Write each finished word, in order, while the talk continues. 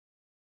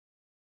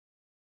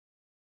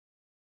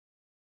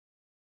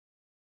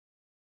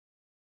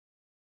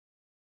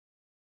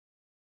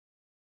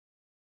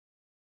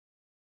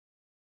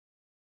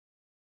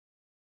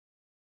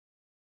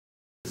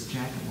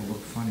jacket will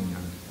look funny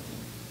on.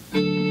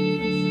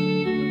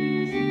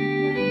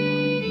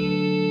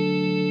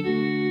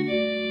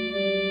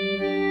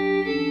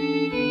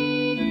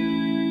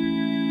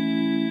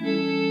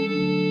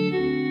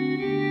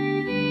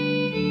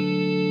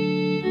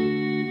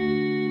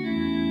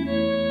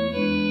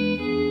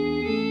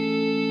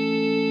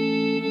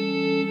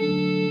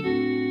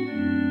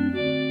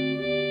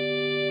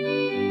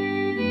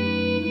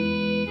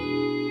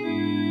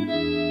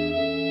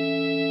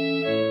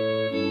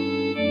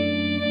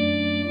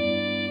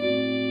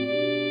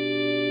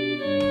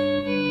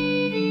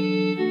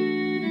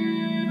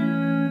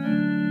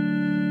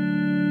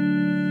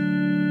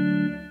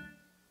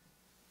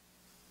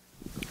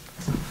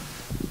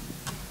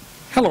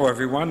 Hello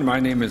everyone, my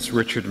name is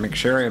Richard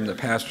McSherry. I'm the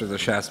pastor of the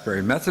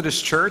Shaftsbury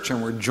Methodist Church,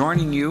 and we're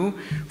joining you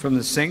from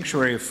the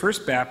sanctuary of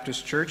First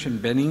Baptist Church in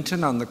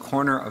Bennington on the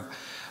corner of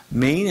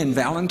Main and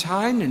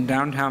Valentine in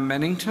downtown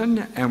Bennington,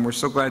 and we're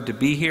so glad to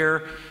be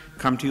here,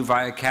 come to you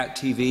via CAT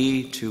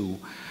TV to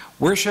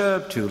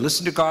worship, to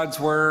listen to God's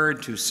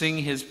Word, to sing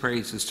His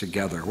praises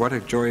together. What a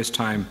joyous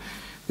time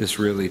this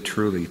really,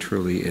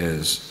 truly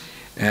is.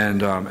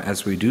 And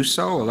as we do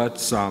so,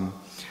 let's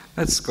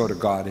go to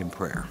God in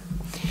prayer.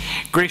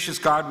 Gracious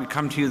God, we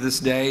come to you this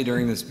day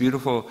during this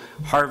beautiful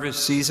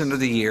harvest season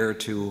of the year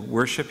to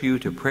worship you,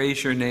 to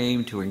praise your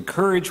name, to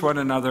encourage one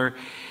another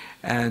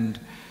and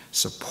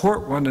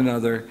support one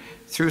another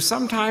through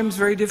sometimes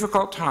very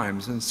difficult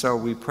times. And so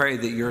we pray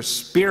that your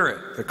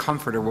Spirit, the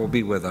Comforter, will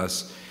be with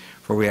us,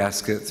 for we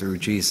ask it through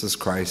Jesus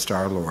Christ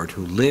our Lord,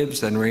 who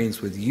lives and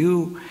reigns with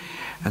you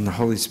and the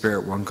Holy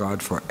Spirit, one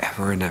God,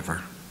 forever and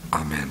ever.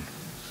 Amen.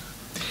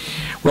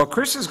 Well,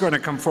 Chris is going to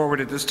come forward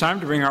at this time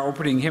to bring our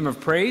opening hymn of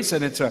praise,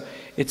 and it's a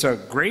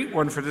great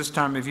one for this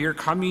time of year.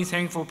 Come, ye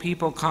thankful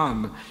people,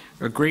 come.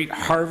 A great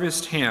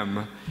harvest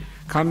hymn.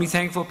 Come, ye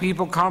thankful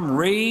people, come.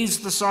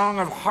 Raise the song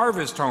of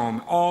harvest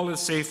home. All is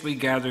safely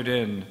gathered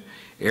in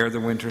ere the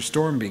winter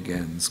storm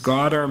begins.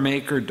 God our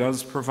Maker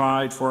does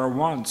provide for our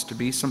wants to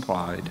be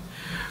supplied.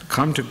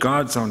 Come to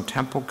God's own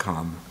temple,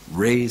 come.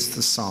 Raise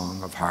the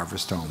song of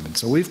harvest home. And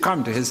so we've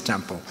come to his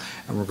temple,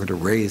 and we're going to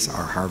raise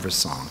our harvest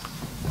song.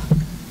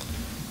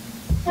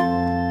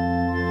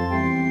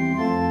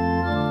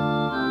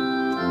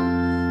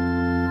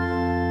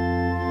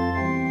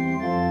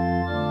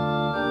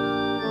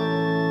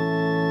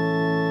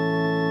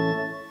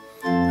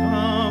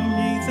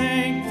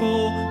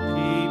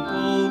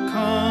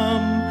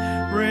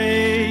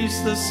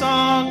 The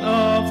song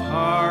of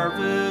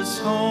harvest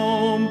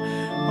home,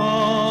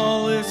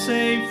 all is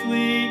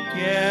safely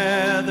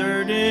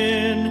gathered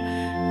in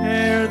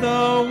ere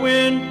the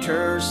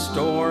winter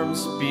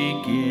storms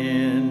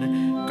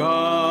begin.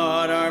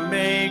 God our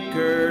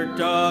Maker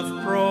doth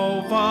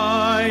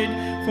provide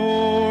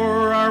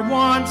for our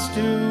wants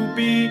to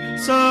be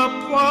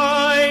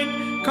supplied.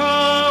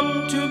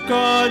 Come to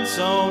God's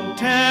own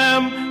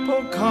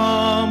temple,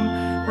 come.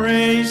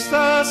 Raise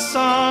the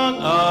song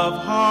of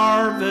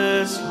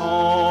harvest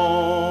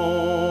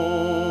home.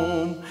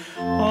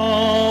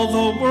 All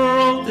the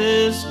world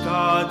is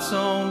God's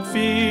own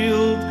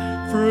field.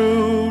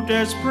 Fruit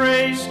as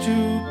praise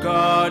to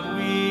God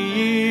we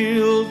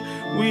yield.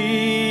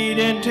 Wheat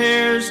and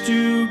tares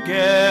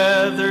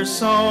together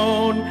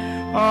sown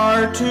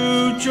are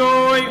to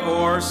joy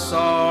or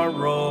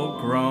sorrow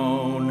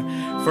grown.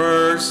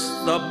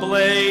 First the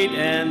blade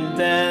and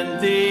then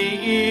the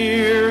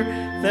ear,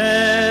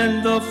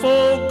 then the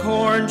full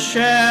corn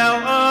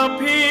shall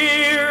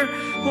appear.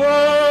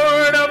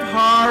 Lord of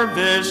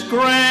harvest,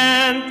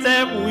 grant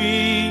that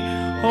we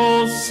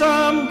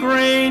wholesome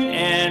grain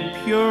and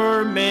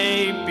pure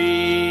may be.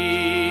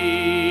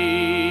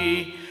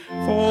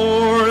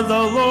 For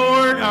the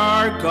Lord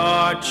our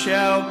God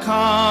shall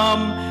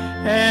come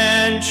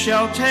and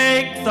shall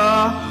take the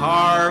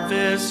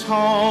harvest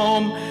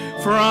home.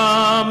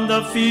 From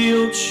the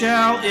field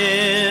shall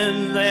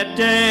in that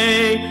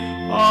day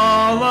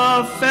all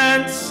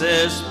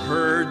offenses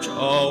purge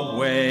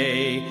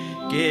away,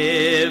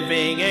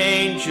 giving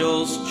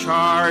angels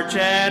charge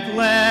at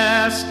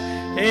last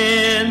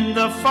in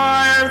the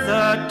fire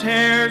the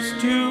tares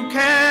to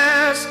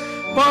cast,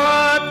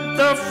 but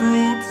the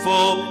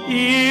fruitful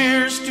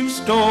ears to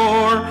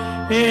store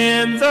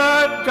in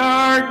the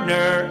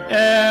gardener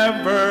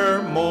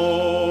evermore.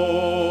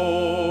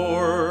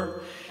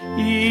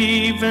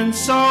 Even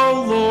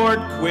so, Lord,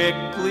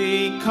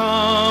 quickly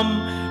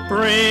come,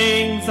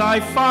 bring thy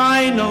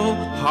final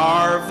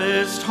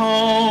harvest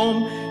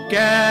home.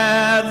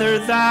 Gather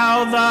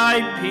thou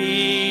thy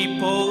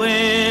people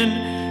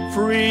in,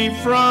 free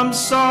from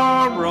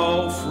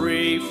sorrow,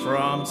 free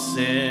from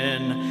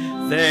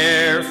sin.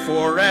 There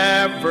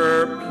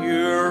forever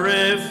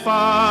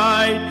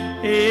purified,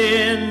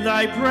 in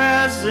thy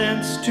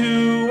presence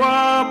to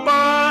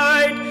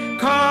abide.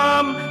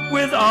 Come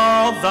with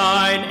all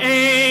thine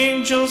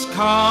angels,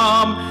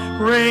 come,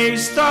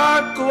 raise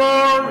the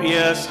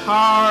glorious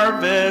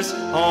harvest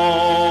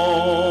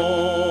home.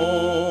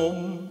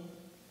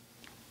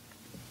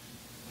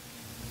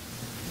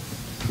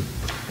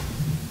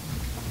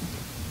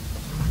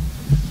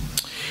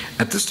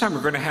 At this time, we're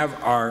going to have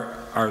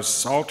our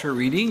Psalter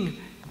reading,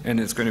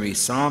 and it's going to be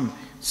Psalm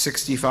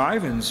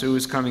 65, and Sue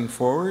is coming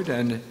forward,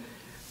 and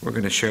we're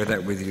going to share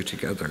that with you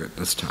together at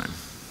this time.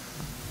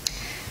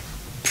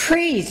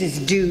 Praise is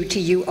due to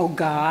you, O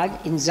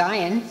God, in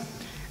Zion.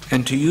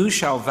 And to you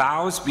shall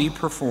vows be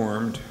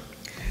performed.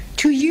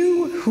 To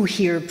you who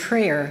hear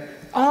prayer,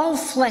 all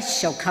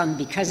flesh shall come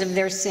because of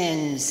their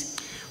sins.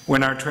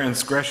 When our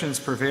transgressions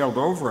prevailed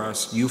over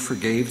us, you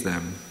forgave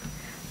them.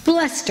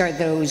 Blessed are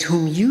those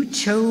whom you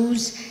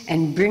chose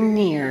and bring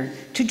near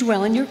to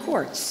dwell in your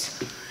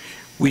courts.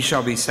 We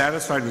shall be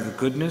satisfied with the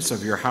goodness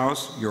of your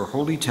house, your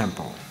holy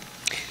temple.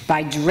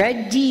 By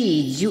dread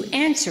deeds you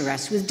answer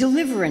us with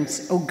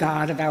deliverance, O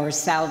God of our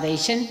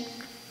salvation.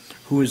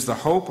 Who is the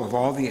hope of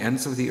all the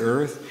ends of the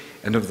earth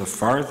and of the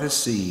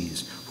farthest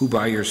seas, who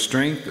by your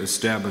strength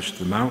established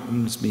the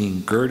mountains,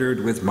 being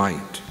girded with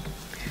might.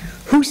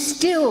 Who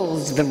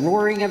stills the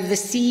roaring of the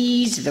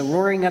seas, the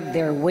roaring of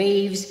their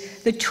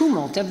waves, the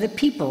tumult of the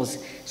peoples,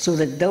 so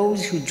that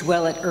those who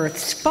dwell at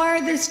earth's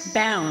farthest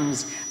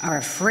bounds are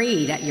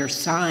afraid at your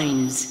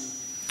signs.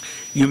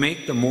 You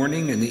make the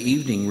morning and the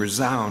evening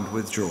resound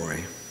with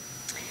joy.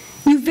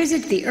 You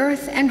visit the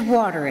earth and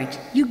water it.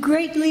 You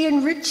greatly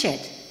enrich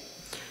it.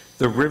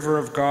 The river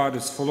of God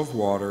is full of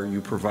water. You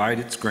provide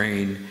its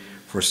grain,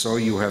 for so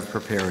you have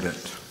prepared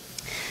it.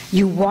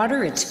 You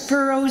water its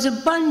furrows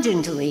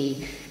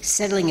abundantly,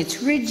 settling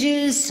its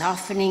ridges,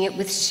 softening it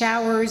with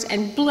showers,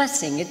 and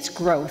blessing its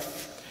growth.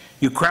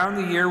 You crown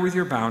the year with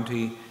your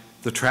bounty.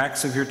 The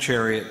tracks of your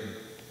chariot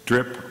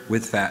drip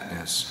with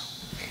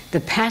fatness. The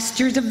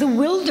pastures of the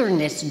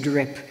wilderness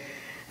drip.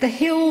 The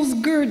hills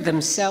gird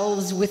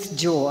themselves with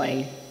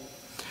joy.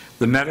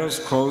 The meadows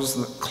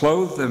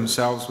clothe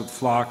themselves with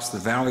flocks. The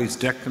valleys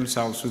deck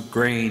themselves with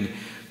grain.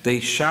 They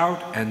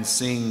shout and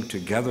sing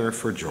together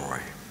for joy.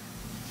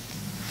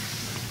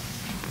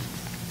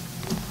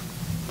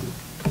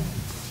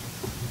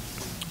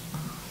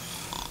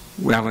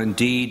 Well,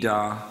 indeed,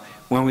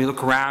 when we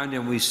look around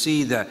and we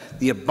see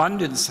the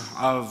abundance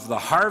of the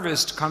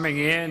harvest coming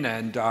in,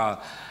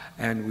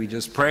 and we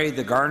just pray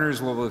the garners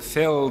will be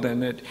filled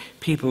and that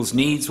people's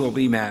needs will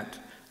be met,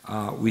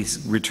 we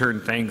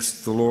return thanks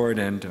to the Lord,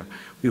 and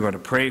we want to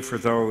pray for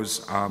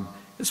those,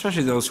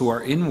 especially those who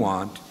are in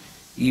want,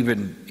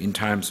 even in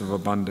times of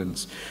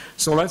abundance.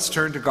 So let's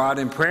turn to God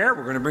in prayer.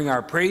 We're going to bring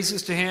our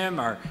praises to Him,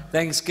 our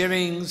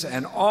thanksgivings,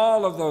 and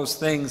all of those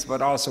things,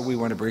 but also we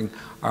want to bring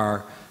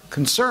our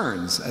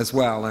concerns as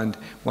well. And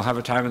we'll have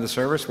a time in the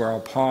service where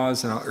I'll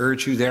pause and I'll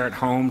urge you there at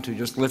home to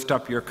just lift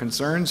up your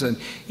concerns. And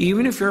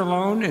even if you're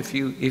alone, if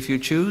you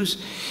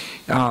choose,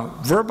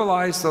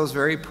 verbalize those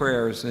very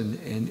prayers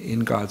in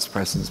God's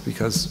presence,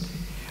 because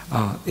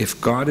if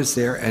God is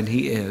there, and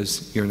He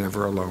is, you're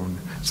never alone.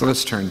 So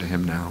let's turn to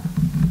Him now.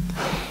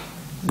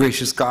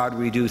 Gracious God,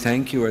 we do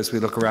thank you as we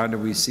look around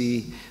and we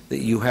see that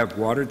you have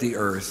watered the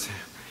earth.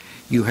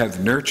 You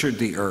have nurtured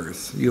the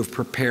earth. You have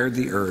prepared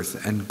the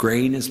earth, and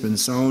grain has been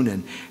sown,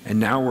 and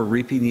now we're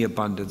reaping the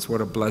abundance.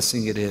 What a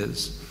blessing it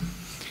is.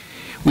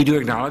 We do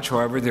acknowledge,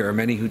 however, there are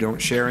many who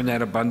don't share in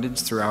that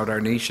abundance throughout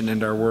our nation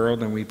and our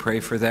world, and we pray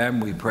for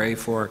them. We pray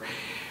for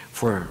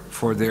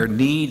their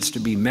needs to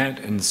be met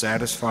and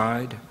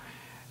satisfied,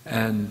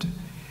 and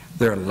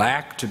their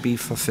lack to be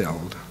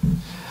fulfilled.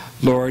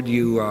 Lord,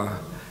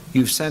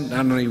 you've sent not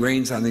only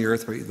rains on the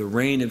earth, but the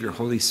rain of your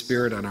Holy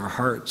Spirit on our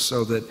hearts,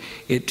 so that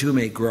it too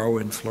may grow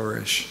and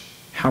flourish.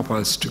 Help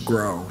us to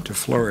grow, to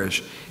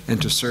flourish,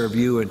 and to serve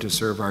you and to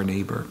serve our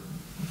neighbor.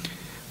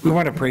 We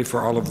want to pray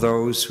for all of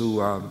those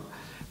who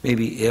may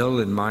be ill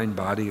in mind,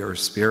 body, or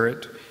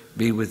spirit.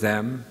 Be with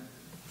them.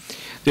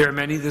 There are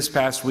many this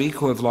past week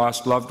who have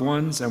lost loved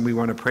ones, and we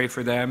want to pray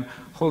for them.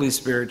 Holy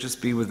Spirit,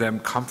 just be with them.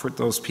 Comfort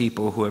those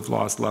people who have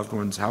lost loved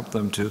ones. Help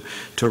them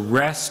to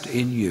rest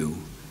in you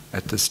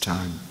at this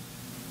time.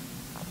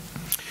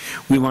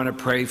 We want to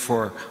pray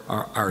for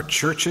our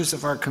churches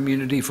of our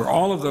community, for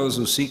all of those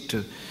who seek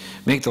to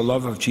make the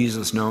love of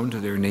Jesus known to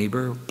their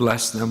neighbor.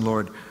 Bless them,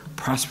 Lord.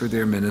 Prosper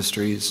their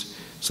ministries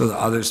so that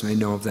others may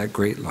know of that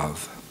great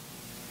love.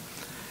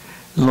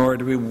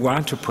 Lord, we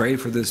want to pray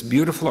for this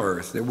beautiful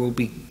earth, that we'll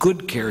be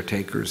good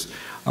caretakers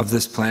of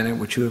this planet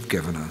which you have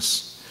given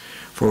us.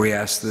 For we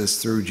ask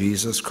this through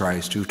Jesus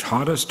Christ, who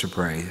taught us to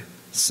pray,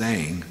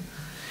 saying,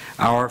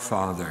 Our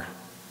Father,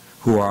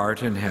 who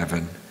art in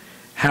heaven,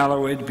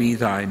 hallowed be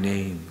thy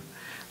name.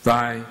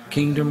 Thy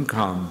kingdom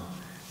come,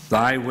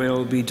 thy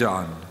will be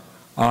done,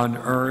 on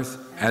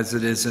earth as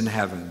it is in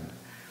heaven.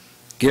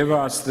 Give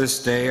us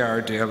this day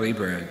our daily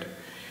bread,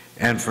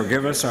 and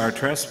forgive us our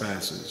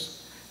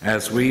trespasses,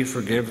 as we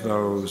forgive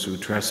those who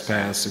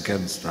trespass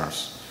against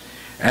us.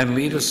 And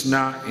lead us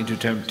not into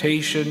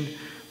temptation,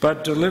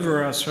 but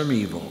deliver us from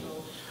evil.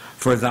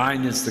 For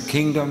thine is the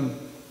kingdom,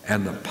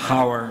 and the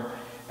power,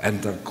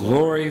 and the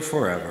glory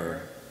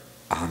forever.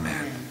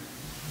 Amen.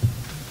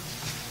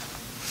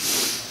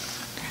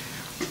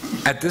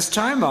 At this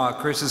time,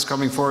 Chris is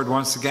coming forward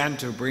once again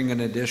to bring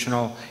an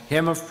additional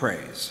hymn of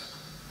praise.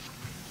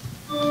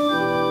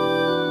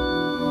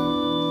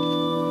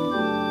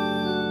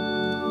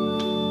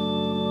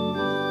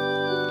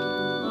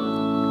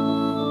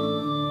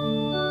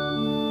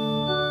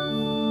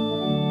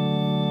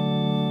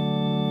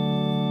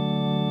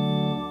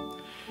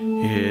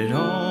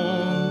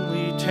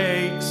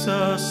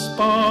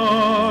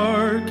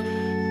 spark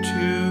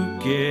to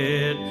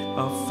get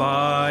a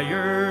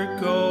fire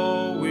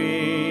going.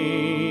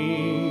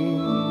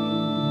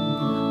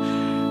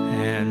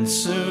 And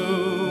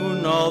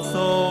soon all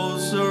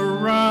those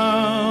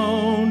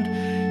around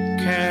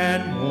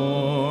can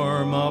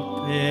warm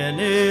up in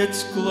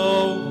its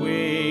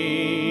glowing.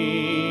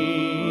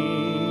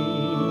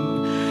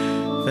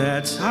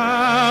 That's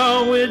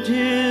how it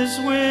is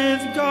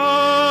with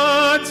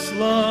God's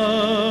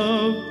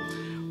love.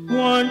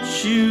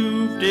 Once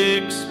you've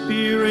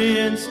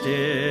experienced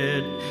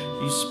it,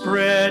 you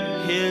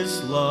spread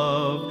His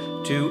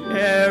love to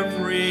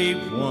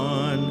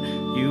everyone.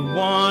 You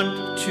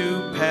want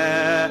to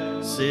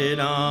pass it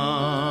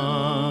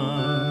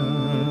on.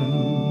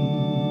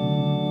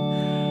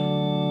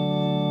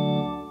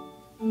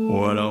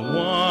 What a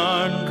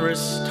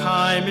wondrous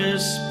time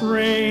is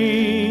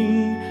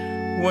spring,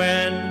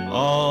 when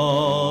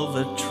all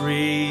the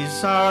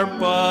trees are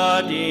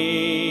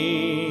budding.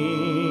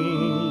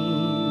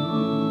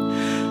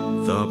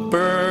 The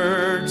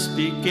birds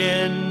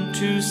begin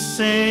to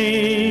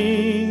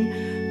sing,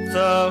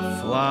 the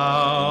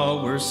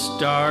flowers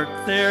start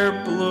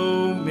their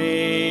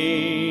blooming.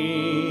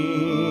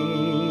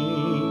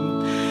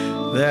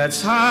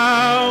 That's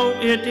how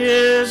it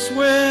is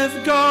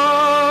with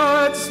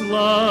God's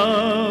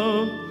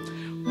love.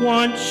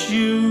 Once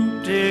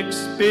you've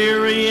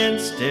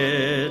experienced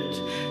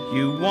it,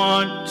 you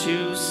want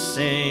to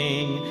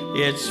sing.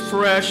 It's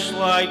fresh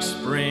like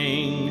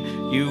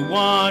spring. You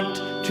want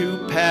to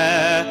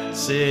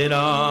pass it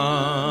on.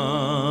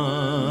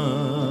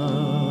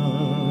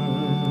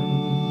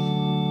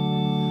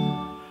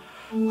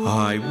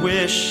 I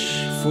wish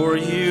for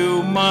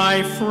you,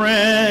 my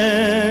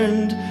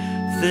friend,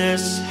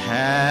 this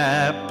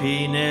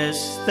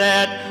happiness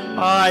that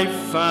I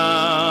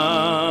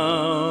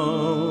found.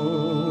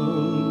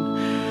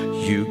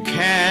 You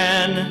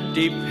can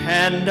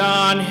depend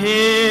on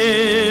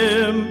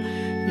Him.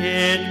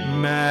 It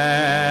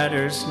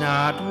matters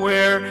not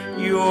where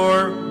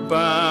you're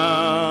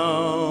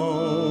bound.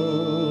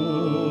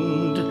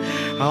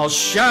 I'll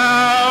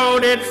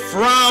shout it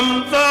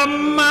from the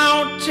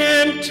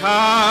mountaintop.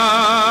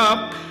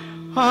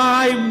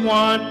 I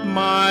want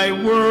my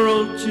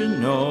world to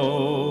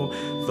know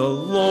the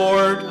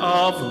Lord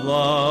of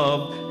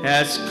love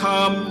has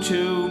come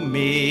to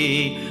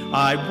me.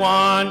 I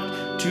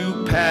want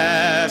to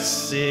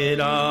pass it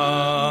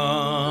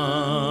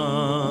on.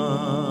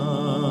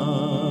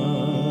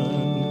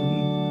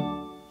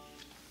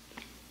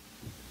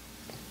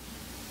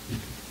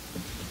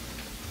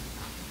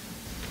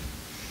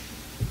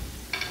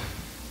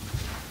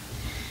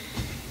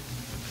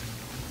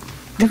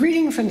 The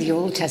reading from the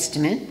Old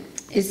Testament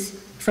is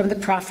from the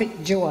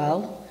prophet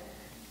Joel,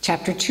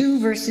 chapter 2,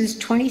 verses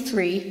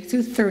 23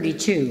 through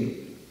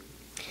 32.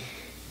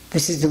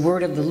 This is the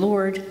word of the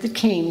Lord that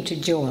came to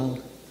Joel.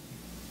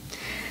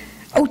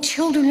 O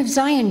children of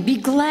Zion, be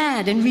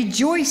glad and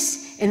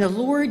rejoice in the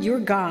Lord your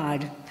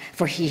God,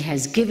 for He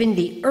has given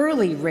the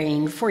early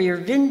rain for your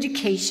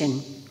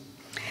vindication.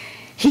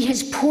 He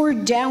has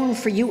poured down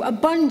for you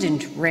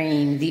abundant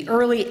rain, the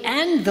early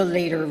and the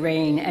later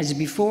rain as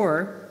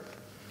before.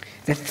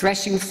 The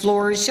threshing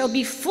floors shall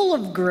be full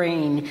of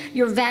grain,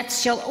 your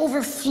vats shall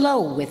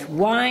overflow with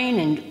wine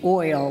and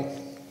oil.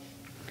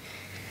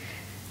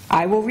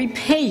 I will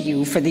repay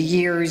you for the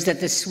years that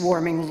the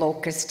swarming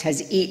locust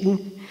has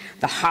eaten,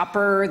 the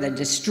hopper, the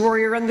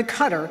destroyer, and the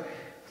cutter,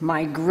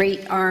 my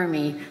great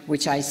army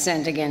which I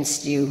sent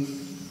against you.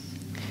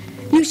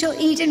 You shall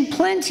eat in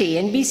plenty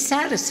and be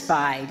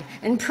satisfied,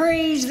 and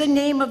praise the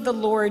name of the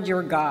Lord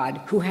your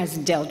God, who has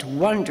dealt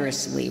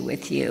wondrously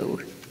with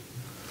you.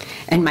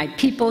 And my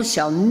people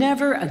shall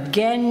never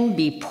again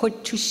be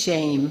put to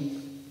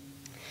shame.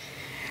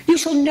 You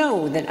shall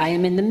know that I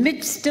am in the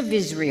midst of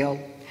Israel,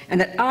 and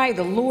that I,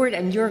 the Lord,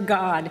 am your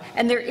God,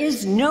 and there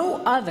is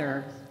no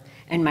other.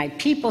 And my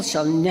people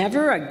shall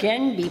never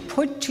again be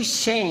put to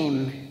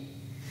shame.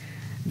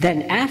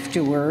 Then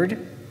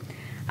afterward,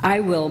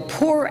 I will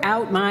pour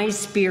out my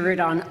spirit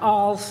on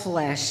all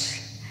flesh.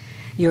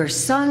 Your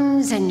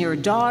sons and your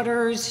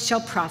daughters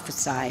shall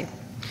prophesy.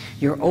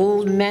 Your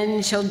old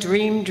men shall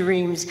dream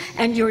dreams,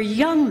 and your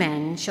young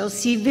men shall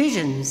see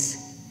visions.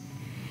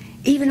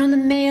 Even on the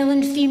male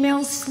and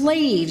female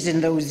slaves in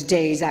those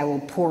days I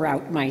will pour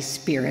out my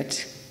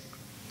spirit.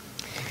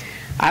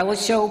 I will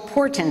show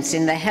portents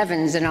in the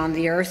heavens and on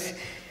the earth,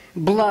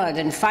 blood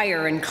and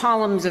fire and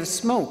columns of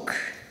smoke.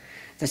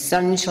 The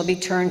sun shall be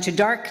turned to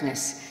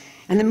darkness,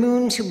 and the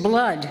moon to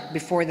blood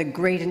before the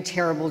great and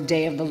terrible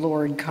day of the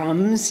Lord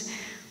comes.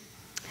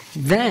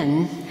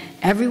 Then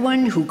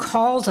everyone who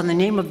calls on the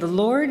name of the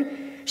Lord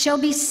shall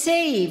be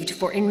saved,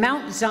 for in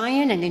Mount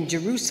Zion and in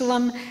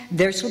Jerusalem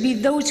there shall be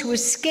those who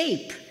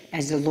escape,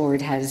 as the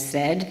Lord has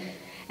said,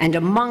 and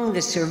among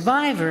the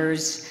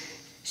survivors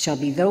shall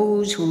be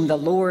those whom the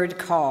Lord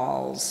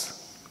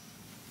calls.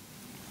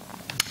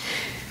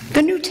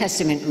 The New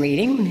Testament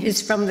reading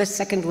is from the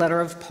second letter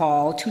of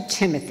Paul to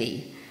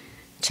Timothy,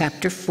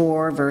 chapter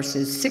 4,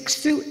 verses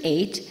 6 through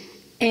 8,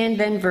 and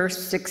then verse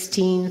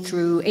 16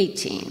 through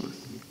 18.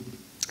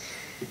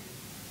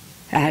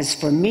 As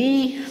for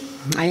me,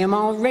 I am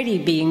already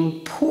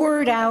being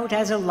poured out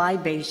as a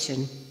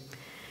libation,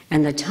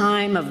 and the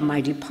time of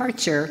my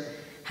departure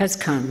has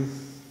come.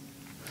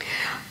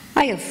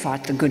 I have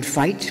fought the good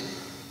fight.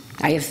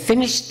 I have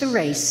finished the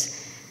race.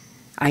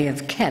 I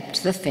have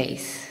kept the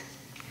faith.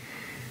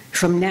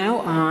 From now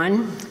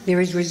on,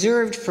 there is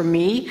reserved for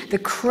me the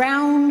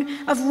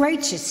crown of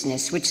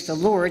righteousness, which the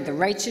Lord, the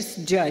righteous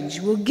judge,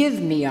 will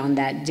give me on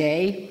that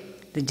day,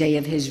 the day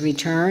of his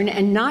return,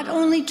 and not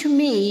only to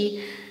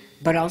me,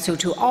 but also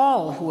to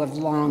all who have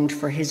longed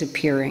for his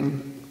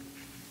appearing.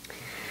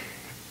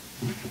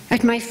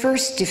 At my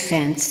first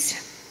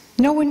defense,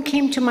 no one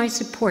came to my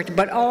support,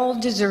 but all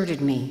deserted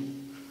me.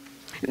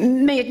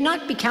 May it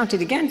not be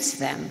counted against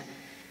them.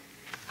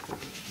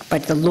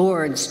 But the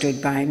Lord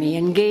stood by me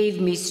and gave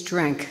me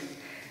strength,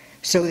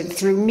 so that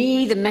through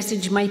me the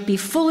message might be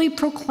fully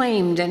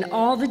proclaimed and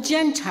all the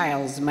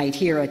Gentiles might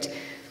hear it.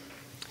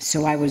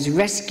 So I was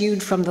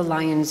rescued from the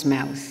lion's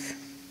mouth.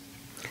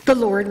 The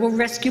Lord will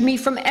rescue me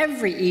from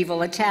every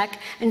evil attack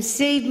and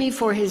save me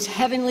for his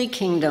heavenly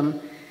kingdom.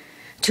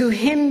 To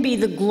him be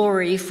the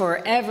glory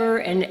forever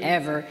and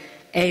ever.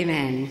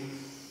 Amen.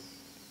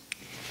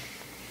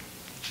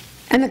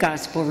 And the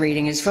gospel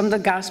reading is from the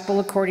Gospel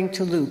according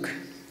to Luke,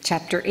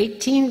 chapter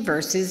 18,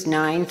 verses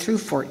 9 through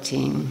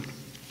 14.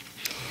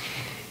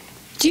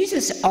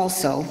 Jesus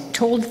also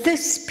told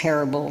this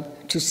parable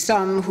to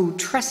some who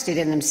trusted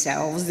in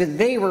themselves that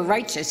they were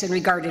righteous and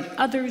regarded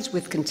others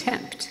with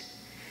contempt.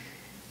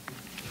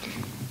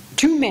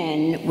 2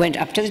 men went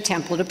up to the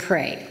temple to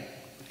pray,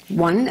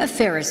 one a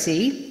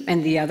Pharisee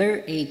and the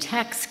other a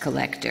tax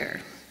collector.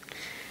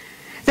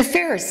 The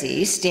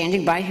Pharisee,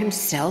 standing by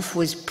himself,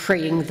 was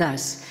praying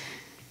thus: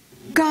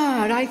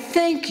 God, I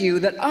thank you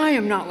that I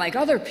am not like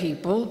other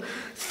people,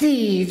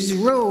 thieves,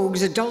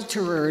 rogues,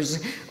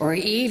 adulterers, or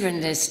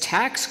even this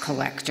tax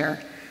collector.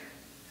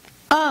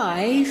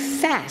 I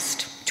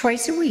fast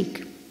twice a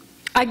week.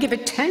 I give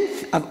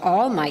 1/10 of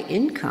all my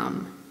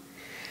income.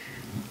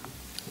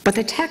 But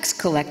the tax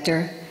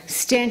collector,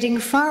 standing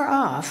far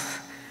off,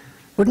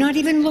 would not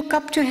even look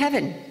up to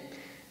heaven,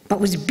 but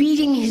was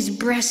beating his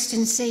breast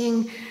and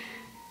saying,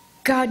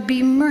 God,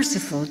 be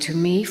merciful to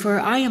me, for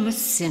I am a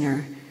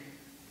sinner.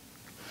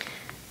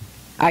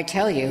 I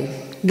tell you,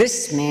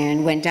 this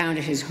man went down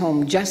to his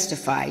home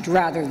justified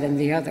rather than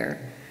the other.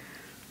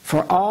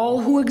 For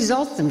all who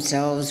exalt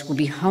themselves will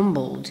be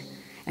humbled,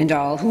 and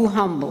all who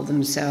humble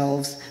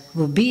themselves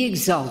will be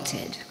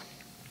exalted.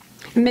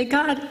 And may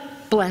God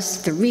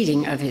bless the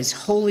reading of his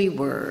holy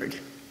word.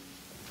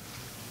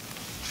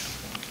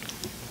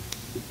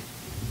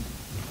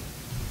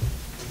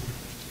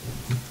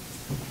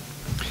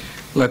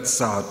 Let's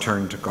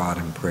turn to God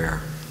in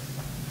prayer.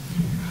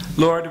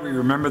 Lord, we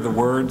remember the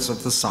words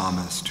of the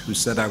psalmist who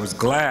said, I was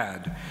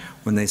glad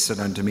when they said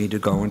unto me to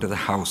go into the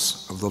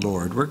house of the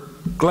Lord. We're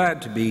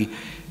glad to be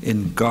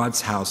in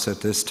God's house at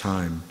this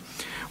time.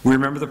 We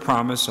remember the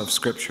promise of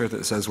Scripture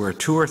that says, where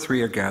 2 or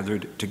 3 are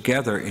gathered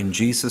together in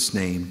Jesus'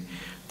 name,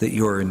 that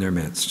you are in their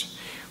midst.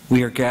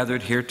 We are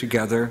gathered here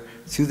together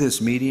through this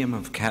medium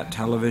of Cat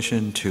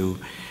Television to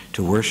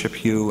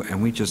worship you,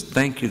 and we just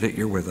thank you that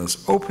you're with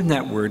us. Open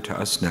that word to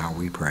us now,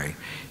 we pray.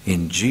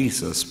 In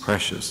Jesus'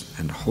 precious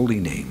and holy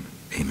name,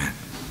 amen.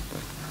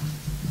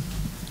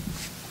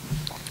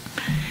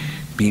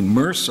 Be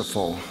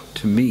merciful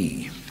to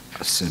me,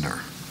 a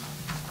sinner.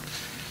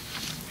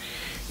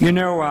 You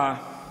know,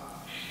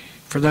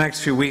 for the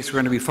next few weeks,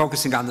 we're going to be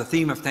focusing on the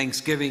theme of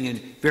Thanksgiving in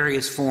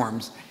various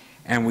forms,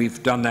 and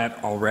we've done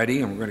that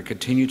already, and we're going to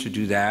continue to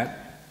do that.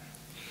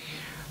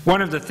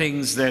 One of the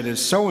things that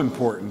is so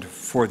important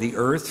for the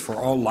earth, for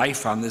all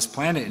life on this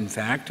planet, in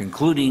fact,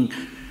 including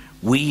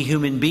we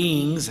human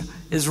beings,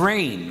 is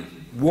rain,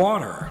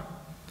 water.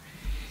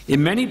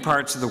 In many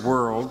parts of the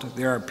world,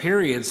 there are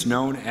periods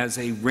known as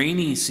a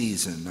rainy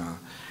season,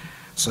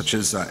 such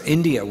as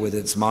India with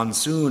its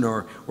monsoon,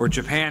 or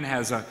Japan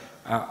has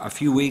a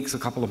few weeks, a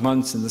couple of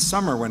months in the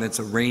summer when it's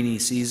a rainy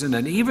season,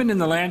 and even in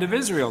the land of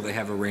Israel they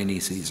have a rainy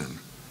season.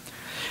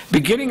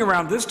 Beginning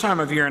around this time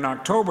of year in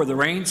October, the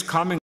rains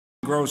come and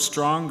grow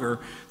stronger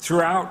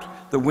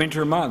throughout the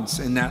winter months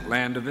in that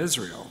land of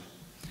Israel.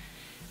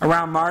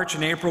 Around March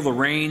and April, the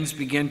rains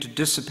begin to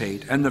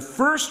dissipate, and the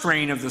first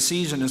rain of the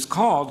season is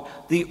called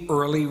the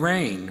early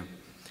rain.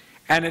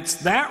 And it's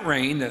that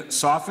rain that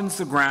softens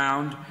the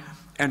ground,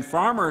 and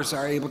farmers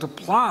are able to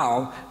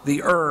plow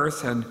the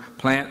earth and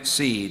plant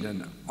seed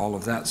and all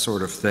of that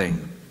sort of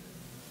thing.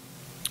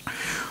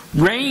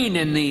 Rain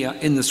in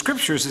the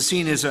scriptures is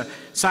seen as a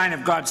sign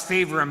of God's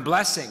favor and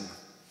blessing,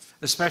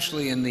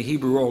 especially in the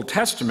Hebrew Old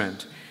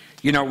Testament.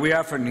 You know, we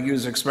often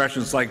use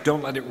expressions like,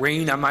 don't let it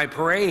rain on my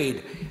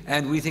parade,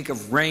 and we think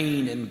of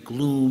rain and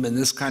gloom and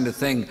this kind of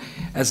thing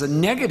as a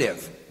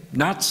negative.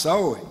 Not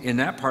so in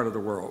that part of the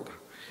world.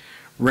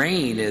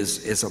 Rain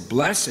is a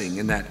blessing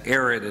in that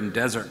arid and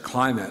desert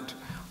climate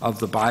of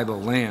the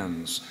Bible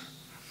lands.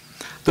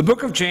 The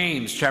book of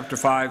James, chapter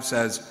 5,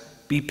 says,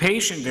 be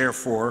patient,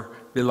 therefore,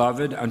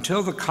 beloved,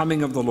 until the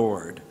coming of the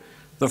Lord.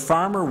 The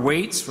farmer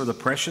waits for the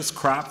precious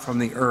crop from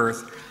the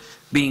earth,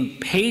 being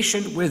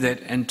patient with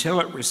it until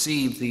it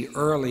received the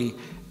early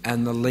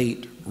and the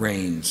late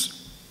rains.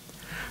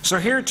 So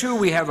here too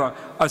we have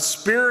a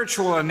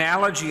spiritual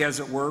analogy, as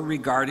it were,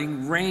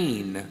 regarding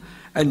rain.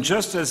 And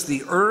just as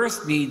the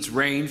earth needs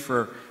rain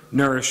for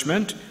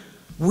nourishment,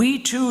 we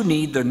too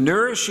need the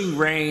nourishing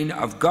rain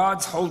of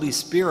God's Holy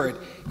Spirit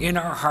in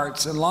our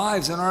hearts and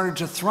lives in order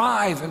to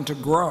thrive and to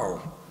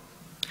grow.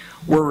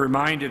 We're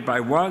reminded by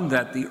one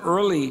that the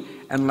early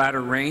and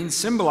latter rains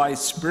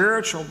symbolize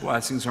spiritual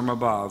blessings from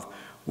above,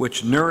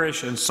 which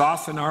nourish and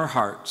soften our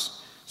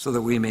hearts so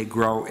that we may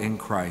grow in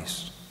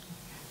Christ.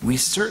 We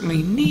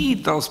certainly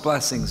need those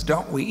blessings,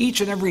 don't we,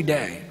 each and every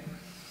day?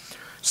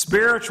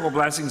 Spiritual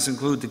blessings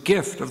include the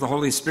gift of the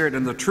Holy Spirit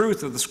and the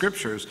truth of the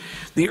Scriptures.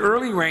 The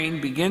early rain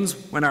begins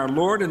when our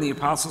Lord and the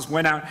apostles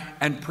went out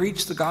and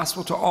preached the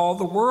gospel to all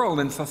the world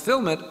in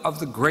fulfillment of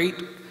the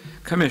Great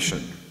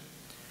Commission.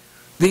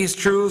 These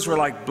truths were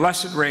like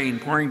blessed rain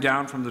pouring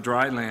down from the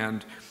dry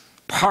land,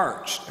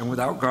 parched and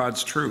without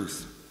God's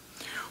truth.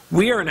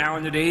 We are now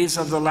in the days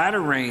of the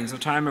latter rains, a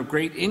time of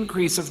great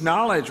increase of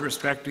knowledge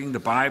respecting the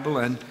Bible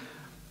and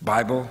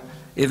Bible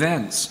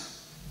events.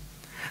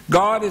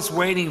 God is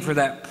waiting for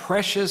that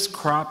precious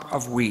crop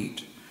of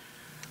wheat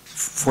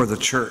for the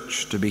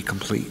church to be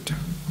complete.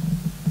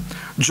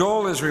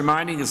 Joel is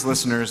reminding his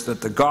listeners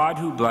that the God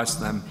who blessed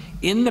them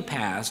in the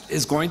past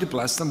is going to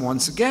bless them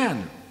once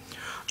again.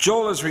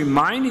 Joel is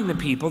reminding the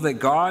people that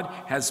God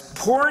has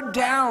poured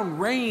down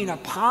rain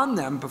upon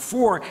them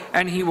before,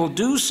 and he will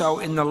do so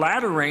in the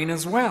latter rain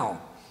as well.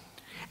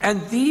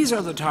 And these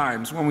are the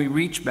times when we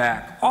reach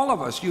back, all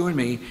of us, you and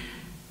me,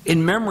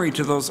 in memory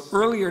to those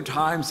earlier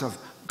times of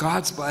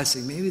God's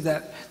blessing, maybe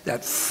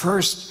that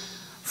first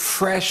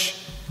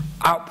fresh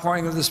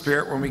outpouring of the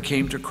Spirit when we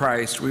came to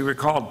Christ. We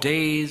recall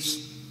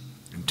days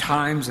and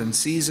times and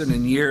seasons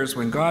and years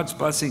when God's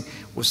blessing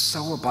was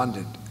so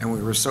abundant and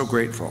we were so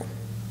grateful.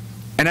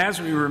 And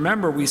as we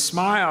remember, we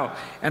smile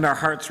and our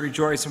hearts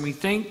rejoice, and we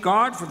thank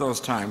God for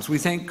those times. We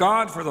thank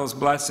God for those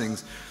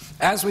blessings,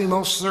 as we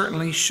most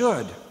certainly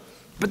should.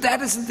 But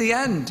that isn't the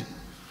end.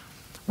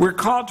 We're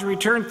called to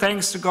return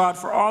thanks to God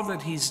for all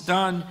that he's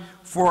done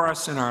for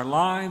us in our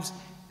lives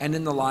and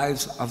in the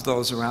lives of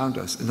those around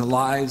us, in the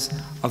lives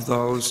of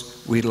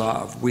those we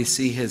love. We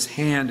see his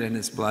hand and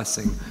his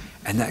blessing,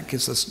 and that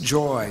gives us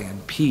joy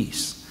and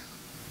peace.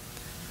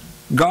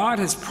 God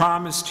has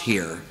promised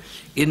here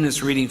in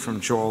this reading from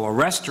Joel a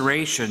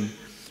restoration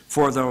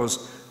for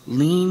those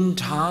lean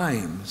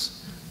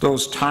times,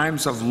 those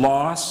times of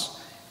loss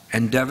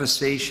and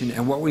devastation,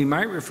 and what we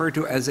might refer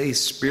to as a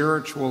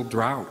spiritual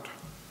drought.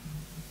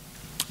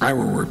 I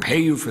will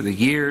repay you for the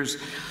years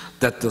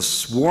that the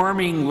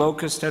swarming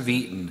locusts have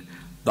eaten,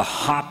 the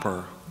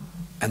hopper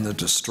and the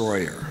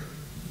destroyer.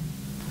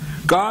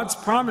 God's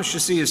promise, you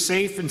see, is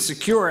safe and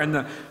secure, and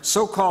the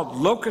so-called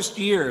locust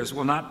years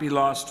will not be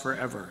lost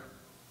forever.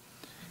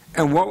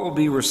 And what will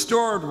be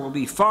restored will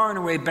be far and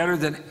away better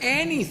than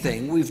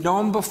anything we've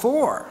known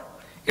before.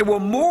 It will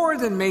more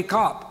than make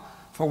up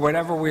for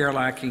whatever we are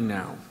lacking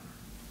now.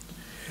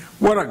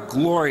 What a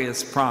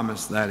glorious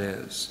promise that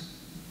is.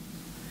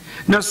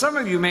 Now, some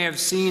of you may have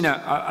seen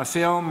a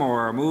film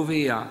or a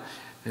movie, a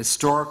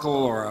historical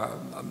or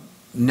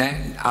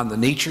on the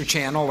Nature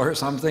Channel or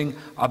something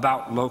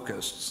about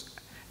locusts.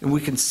 And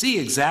we can see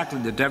exactly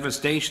the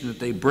devastation that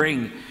they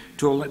bring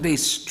to they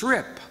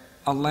strip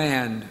a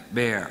land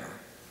bare.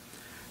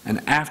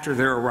 And after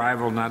their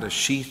arrival, not a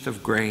sheath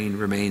of grain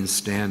remains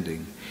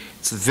standing.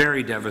 It's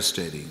very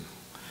devastating.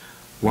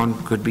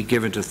 One could be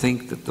given to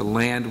think that the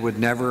land would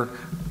never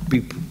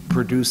be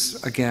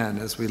produced again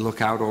as we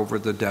look out over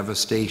the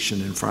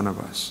devastation in front of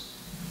us.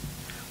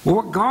 Well,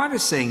 what God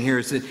is saying here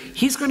is that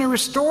he's going to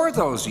restore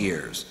those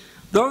years.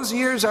 Those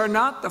years are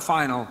not the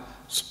final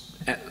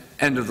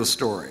end of the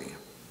story.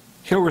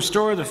 He'll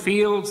restore the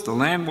fields, the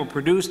land will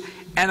produce,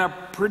 and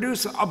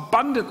produce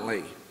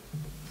abundantly.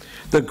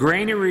 The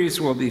granaries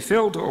will be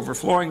filled to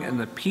overflowing, and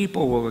the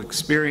people will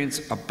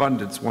experience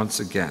abundance once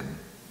again.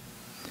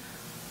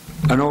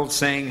 An old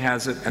saying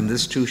has it, and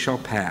this too shall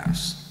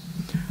pass.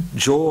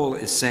 Joel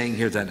is saying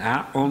here that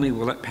not only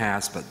will it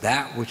pass, but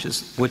that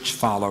which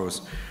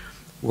follows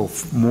will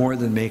more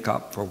than make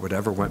up for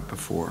whatever went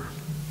before.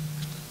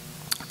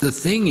 The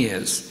thing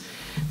is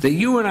that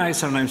you and I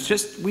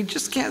sometimes we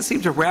just can't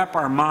seem to wrap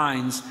our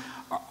minds,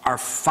 our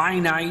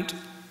finite,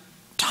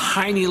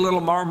 tiny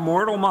little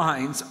mortal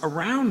minds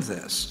around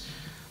this.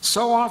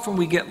 So often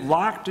we get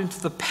locked into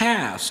the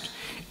past,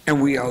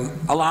 and we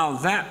allow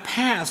that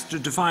past to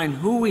define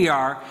who we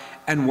are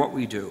and what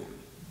we do.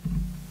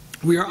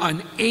 We are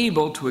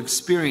unable to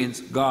experience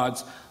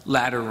God's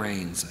latter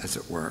rains, as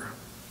it were.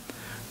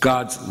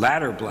 God's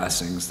latter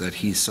blessings that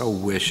he so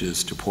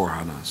wishes to pour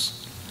on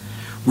us.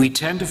 We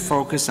tend to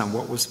focus on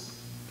what was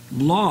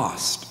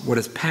lost, what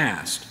is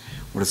past,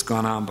 what has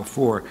gone on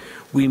before.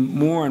 We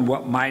mourn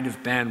what might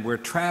have been. We're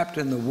trapped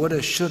in the wouldas,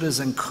 shouldas,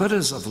 and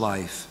couldas of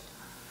life.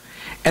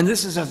 And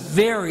this is a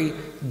very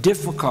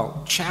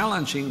difficult,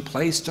 challenging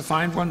place to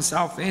find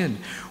oneself in.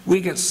 We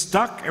get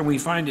stuck and we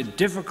find it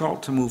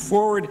difficult to move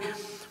forward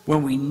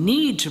when we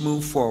need to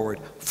move forward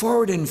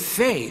in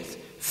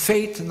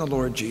faith in the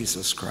Lord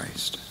Jesus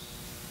Christ.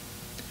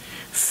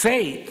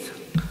 Faith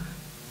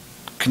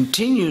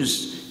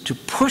continues to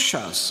push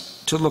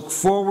us to look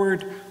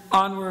forward,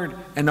 onward,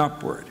 and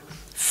upward.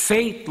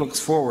 Faith looks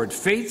forward.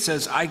 Faith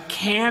says, I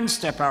can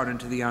step out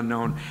into the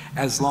unknown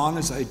as long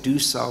as I do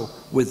so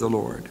with the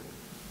Lord.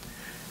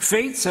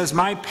 Faith says,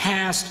 my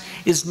past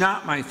is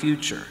not my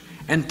future,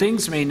 and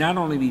things may not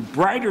only be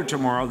brighter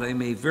tomorrow, they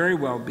may very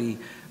well be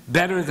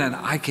better than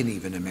I can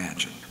even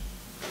imagine.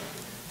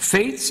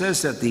 Faith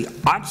says that the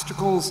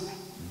obstacles,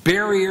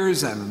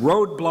 barriers, and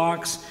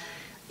roadblocks,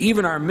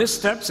 even our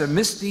missteps and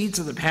misdeeds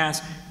of the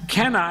past,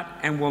 cannot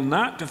and will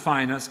not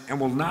define us and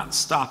will not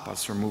stop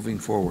us from moving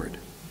forward.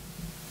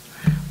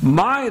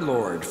 My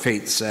Lord,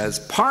 faith says,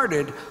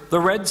 parted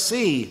the Red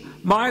Sea.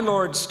 My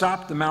Lord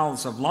stopped the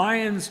mouths of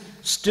lions,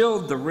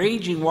 stilled the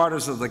raging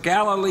waters of the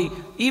Galilee,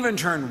 even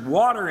turned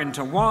water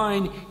into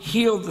wine,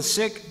 healed the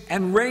sick,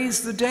 and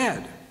raised the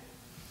dead.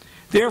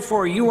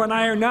 Therefore, you and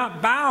I are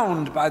not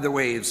bound by the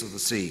waves of the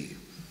sea,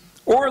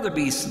 or the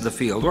beasts of the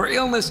field, or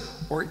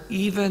illness, or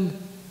even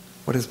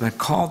what has been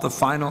called the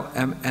final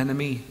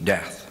enemy,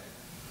 death.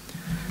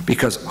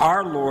 Because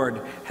our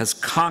Lord has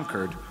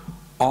conquered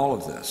all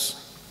of this.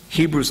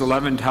 Hebrews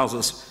 11 tells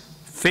us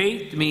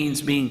faith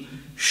means being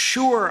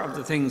sure of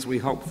the things we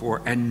hope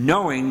for and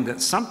knowing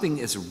that something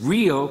is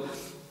real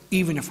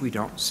even if we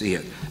don't see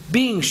it.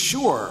 Being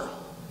sure,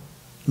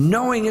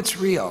 knowing it's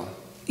real,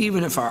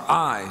 even if our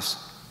eyes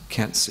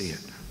can't see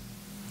it.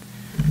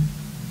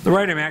 The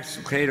writer Max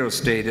Lucado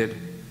stated,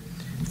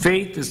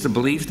 faith is the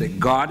belief that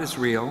God is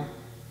real,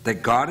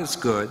 that God is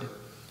good.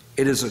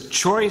 It is a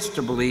choice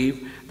to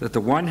believe that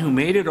the one who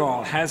made it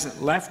all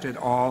hasn't left it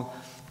all,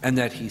 and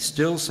that he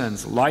still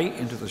sends light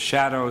into the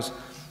shadows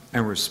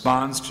and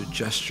responds to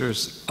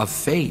gestures of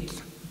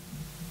faith.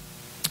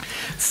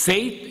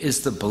 Faith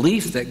is the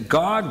belief that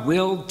God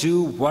will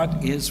do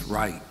what is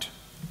right.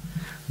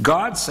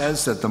 God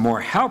says that the more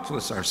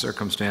helpless our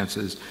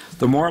circumstances,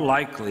 the more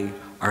likely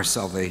our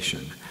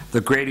salvation.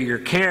 The greater your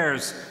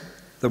cares,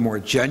 the more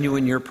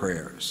genuine your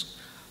prayers.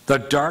 The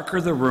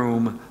darker the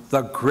room,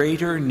 the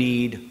greater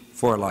need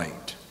for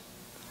light.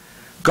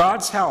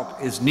 God's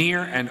help is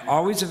near and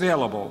always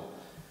available,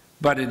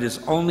 but it is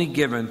only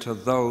given to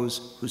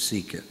those who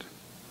seek it.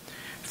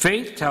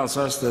 Faith tells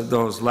us that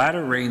those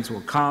latter rains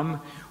will come.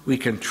 We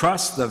can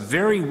trust the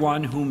very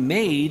one who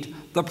made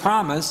the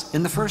promise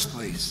in the first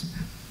place.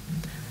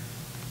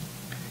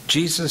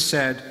 Jesus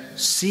said,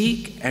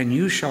 seek and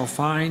you shall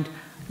find,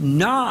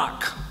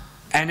 knock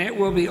and it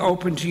will be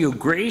open to you.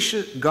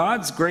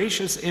 God's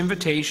gracious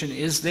invitation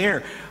is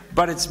there,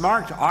 but it's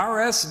marked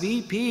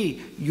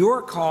RSVP.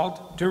 You're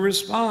called to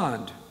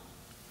respond.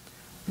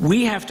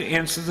 We have to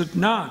answer the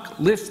knock,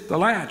 lift the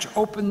latch,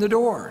 open the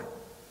door.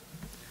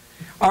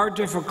 Our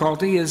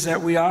difficulty is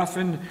that we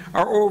often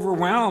are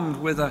overwhelmed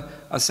with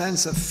a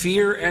sense of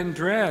fear and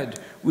dread.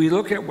 We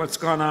look at what's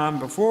gone on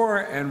before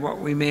and what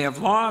we may have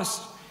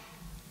lost,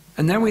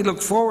 and then we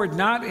look forward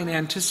not in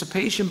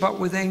anticipation but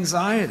with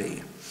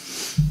anxiety.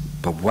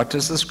 But what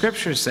does the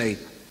scripture say?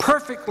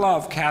 Perfect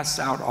love casts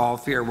out all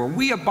fear. When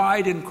we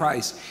abide in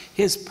Christ,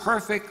 his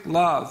perfect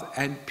love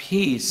and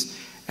peace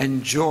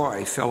and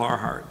joy fill our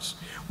hearts.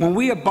 When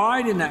we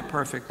abide in that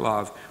perfect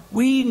love,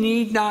 we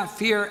need not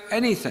fear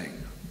anything,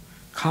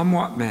 come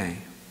what may.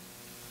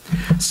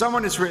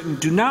 Someone has written,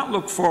 do not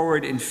look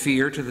forward in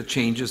fear to the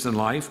changes in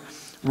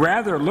life.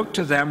 Rather, look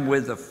to them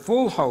with the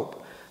full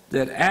hope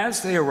that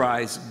as they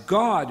arise,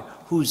 God,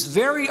 whose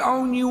very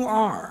own you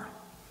are,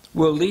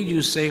 will lead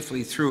you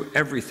safely through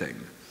everything.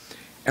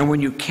 And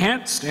when you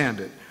can't stand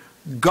it,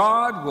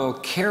 God will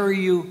carry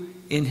you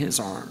in his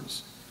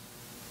arms.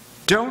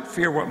 Don't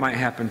fear what might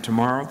happen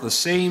tomorrow. The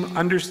same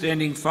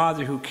understanding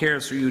Father who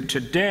cares for you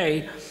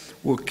today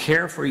will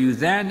care for you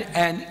then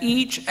and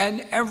each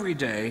and every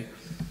day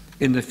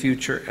in the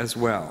future as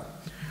well.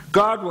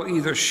 God will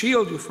either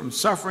shield you from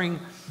suffering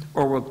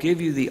or will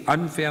give you the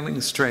unfailing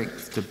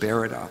strength to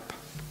bear it up.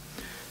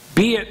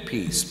 Be at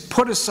peace.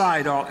 Put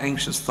aside all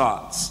anxious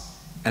thoughts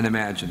and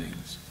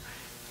imaginings.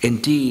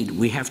 Indeed,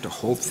 we have to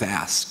hold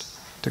fast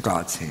to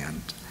God's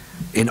hand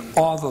in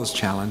all those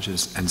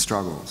challenges and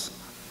struggles.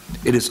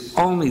 It is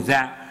only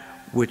that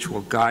which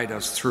will guide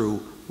us through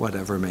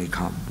whatever may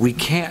come. We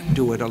can't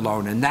do it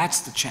alone, and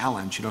that's the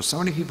challenge. You know, so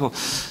many people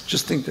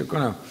just think they're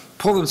going to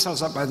pull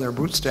themselves up by their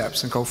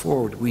bootstraps and go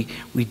forward. We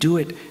do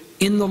it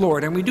in the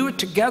Lord, and we do it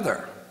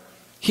together.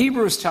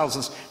 Hebrews tells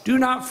us, do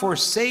not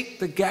forsake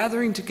the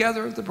gathering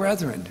together of the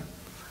brethren.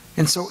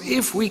 And so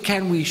if we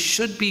can, we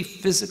should be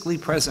physically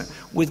present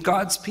with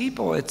God's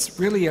people. It's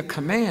really a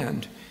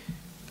command.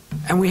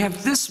 And we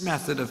have this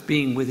method of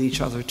being with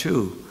each other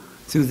too,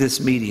 through this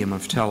medium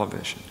of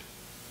television.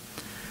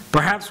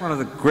 Perhaps one of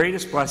the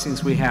greatest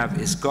blessings we have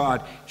is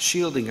God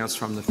shielding us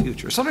from the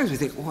future. Sometimes we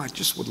think, oh, I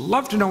just would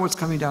love to know what's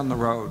coming down the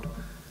road.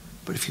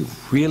 But if you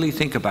really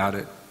think about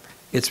it,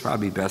 it's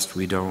probably best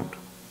we don't.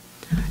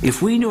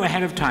 If we knew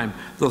ahead of time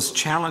those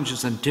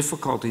challenges and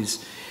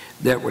difficulties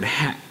that would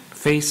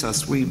face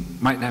us, we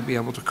might not be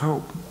able to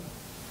cope.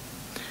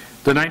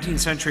 The 19th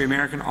century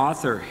American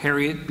author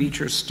Harriet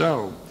Beecher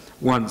Stowe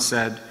once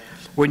said,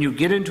 "When you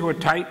get into a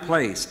tight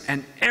place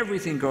and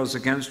everything goes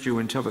against you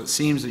until it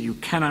seems that you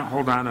cannot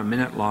hold on a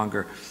minute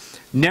longer,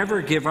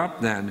 never give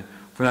up then,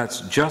 for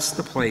that's just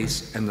the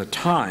place and the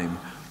time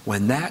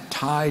when that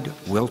tide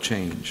will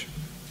change."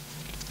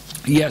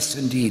 Yes,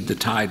 indeed, the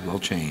tide will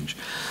change.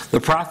 The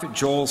prophet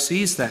Joel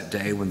sees that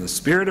day when the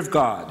Spirit of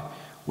God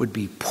would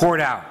be poured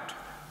out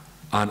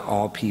on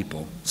all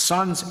people.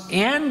 Sons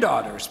and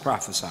daughters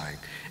prophesying,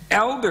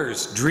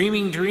 elders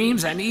dreaming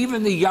dreams, and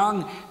even the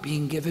young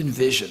being given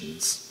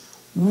visions.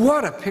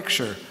 What a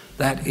picture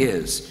that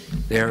is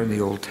there in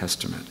the Old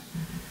Testament.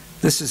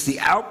 This is the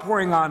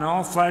outpouring on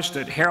all flesh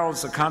that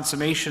heralds the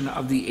consummation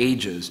of the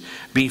ages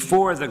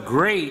before the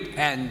great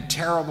and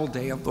terrible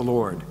day of the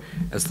Lord,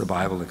 as the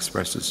Bible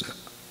expresses it.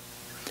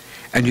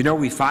 And you know,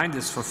 we find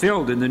this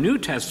fulfilled in the New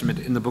Testament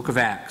in the book of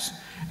Acts.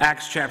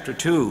 Acts chapter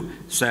 2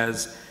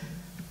 says,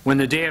 "When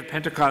the day of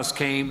Pentecost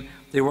came,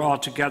 they were all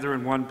together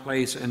in one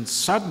place, and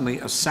suddenly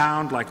a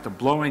sound like the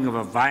blowing of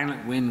a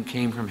violent wind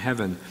came from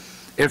heaven.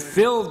 It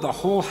filled the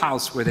whole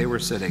house where they were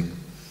sitting.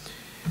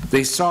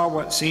 They saw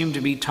what seemed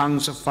to be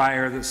tongues of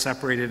fire that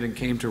separated and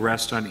came to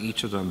rest on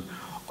each of them.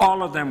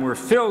 All of them were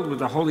filled with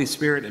the Holy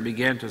Spirit and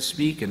began to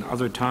speak in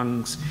other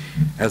tongues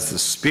as the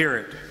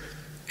Spirit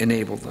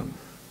enabled them."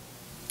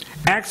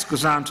 Acts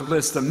goes on to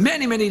list the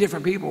many, many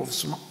different people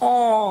from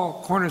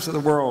all corners of the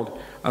world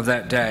of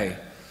that day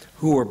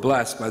who were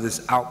blessed by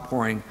this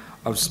outpouring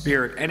of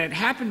Spirit. And it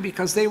happened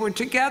because they were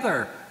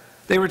together.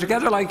 They were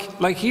together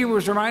like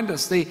Hebrews remind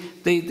us.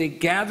 They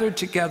gathered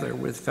together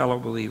with fellow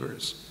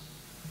believers.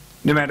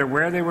 No matter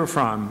where they were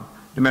from,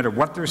 no matter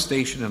what their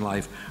station in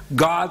life,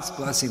 God's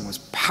blessing was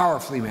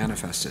powerfully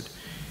manifested.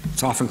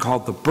 It's often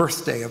called the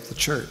birthday of the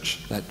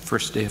church, that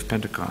first day of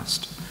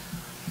Pentecost.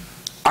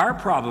 Our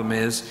problem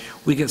is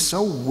we get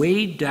so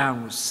weighed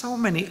down with so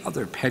many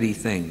other petty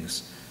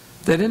things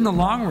that in the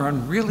long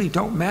run really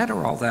don't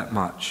matter all that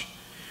much.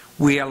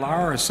 We allow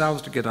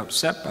ourselves to get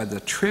upset by the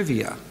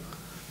trivia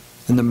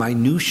and the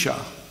minutia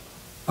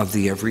of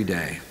the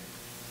everyday.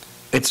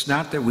 It's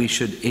not that we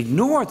should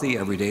ignore the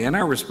everyday and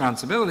our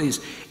responsibilities.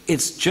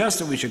 It's just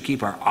that we should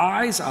keep our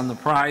eyes on the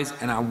prize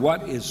and on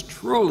what is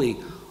truly,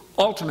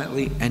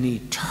 ultimately, and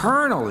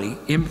eternally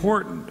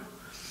important.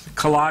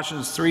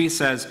 Colossians 3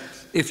 says,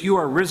 "If you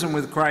are risen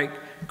with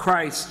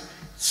Christ,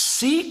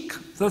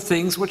 seek the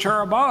things which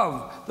are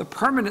above, the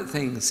permanent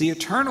things, the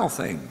eternal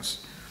things,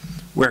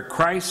 where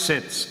Christ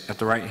sits at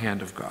the right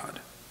hand of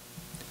God."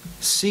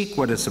 Seek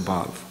what is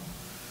above.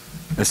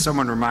 As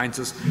someone reminds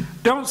us,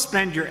 don't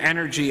spend your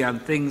energy on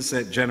things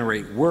that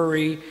generate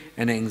worry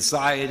and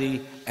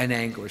anxiety and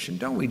anguish. And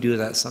don't we do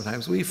that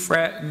sometimes? We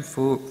fret and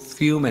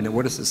fume and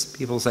what does this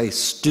people say?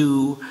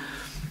 Stew.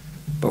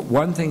 But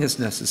one thing is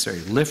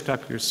necessary. Lift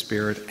up your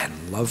spirit and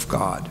love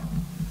God.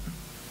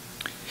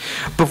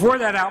 Before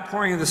that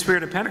outpouring of the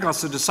Spirit of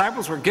Pentecost, the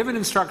disciples were given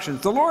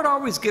instructions. The Lord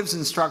always gives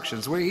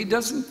instructions where He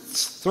doesn't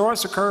throw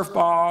us a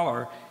curveball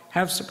or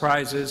have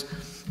surprises.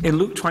 In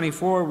Luke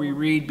 24, we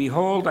read,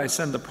 "Behold, I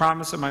send the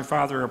promise of my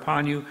Father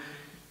upon you.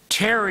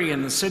 Tarry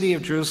in the city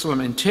of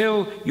Jerusalem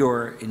until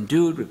you're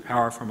endued with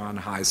power from on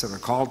high." So we're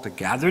called to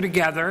gather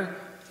together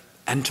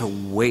and to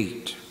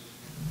wait.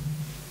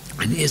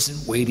 And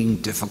isn't waiting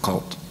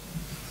difficult?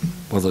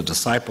 Well, the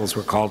disciples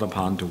were called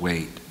upon to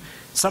wait.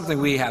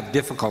 Something we have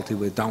difficulty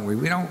with, don't we?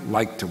 We don't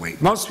like to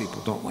wait. Most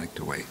people don't like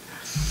to wait.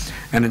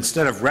 And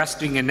instead of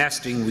resting and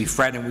nesting, we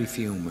fret and we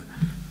fume.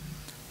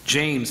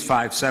 James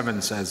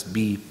 5:7 says,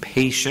 "Be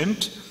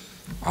patient,"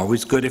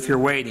 always good if you're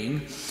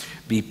waiting,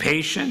 "be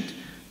patient,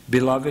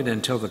 beloved,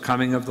 until the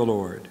coming of the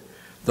Lord.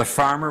 The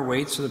farmer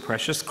waits for the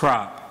precious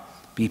crop.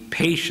 Be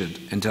patient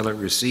until it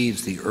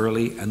receives the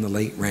early and the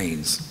late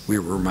rains." We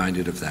were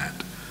reminded of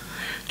that.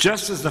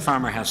 Just as the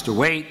farmer has to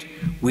wait,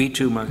 we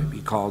too might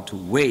be called to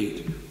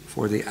wait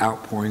for the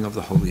outpouring of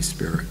the Holy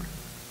Spirit.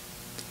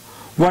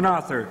 One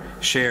author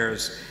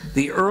shares,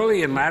 "The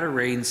early and latter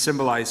rains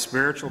symbolize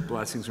spiritual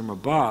blessings from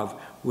above,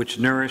 which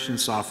nourish and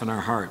soften our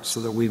hearts so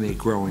that we may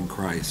grow in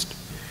Christ.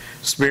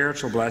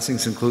 Spiritual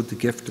blessings include the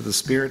gift of the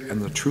Spirit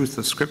and the truth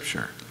of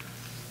Scripture.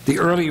 The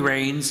early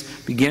rains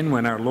begin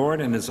when our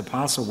Lord and His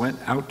apostle went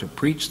out to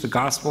preach the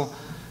gospel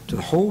to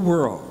the whole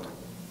world.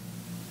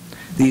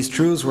 These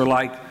truths were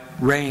like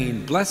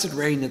rain, blessed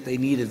rain that they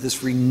needed,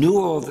 this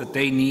renewal that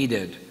they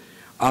needed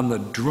on the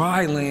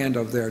dry land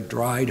of their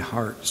dried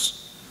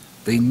hearts.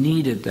 They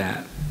needed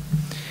that.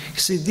 You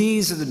see,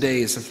 these are the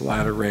days of the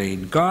latter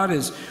rain. God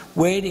is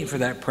waiting for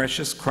that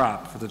precious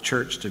crop for the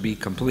church to be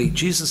complete.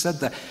 Jesus said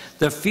that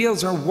the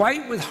fields are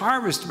white with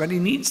harvest, but He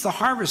needs the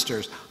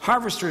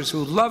harvesters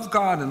who love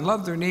God and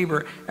love their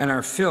neighbor and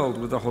are filled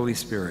with the Holy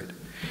Spirit.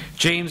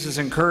 James is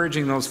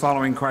encouraging those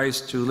following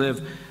Christ to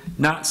live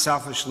not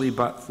selfishly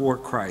but for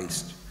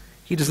Christ.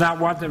 He does not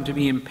want them to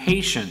be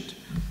impatient,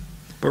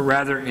 but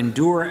rather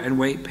endure and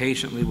wait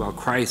patiently while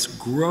Christ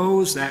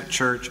grows that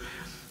church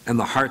and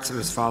the hearts of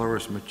His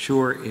followers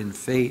mature in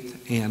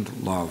faith and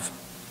love.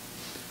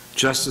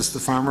 Just as the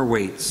farmer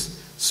waits,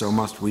 so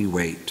must we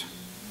wait.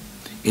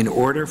 In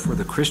order for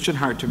the Christian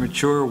heart to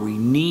mature, we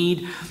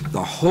need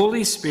the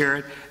Holy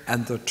Spirit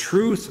and the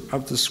truth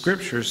of the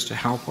Scriptures to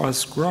help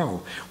us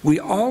grow. We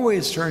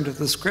always turn to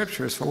the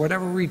Scriptures for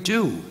whatever we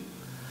do.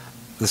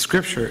 The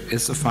Scripture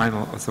is the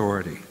final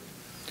authority.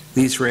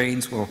 These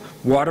rains will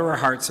water our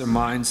hearts and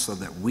minds so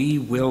that we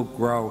will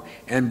grow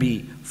and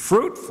be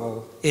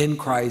fruitful in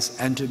Christ.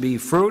 And to be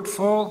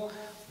fruitful,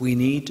 we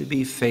need to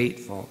be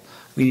faithful.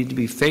 We need to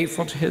be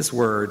faithful to His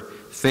Word,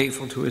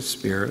 faithful to His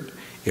Spirit,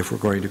 if we're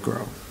going to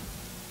grow.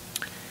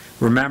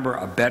 Remember,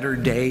 a better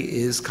day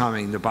is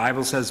coming. The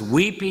Bible says,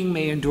 weeping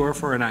may endure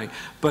for a night,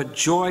 but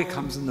joy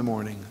comes in the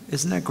morning.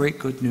 Isn't that great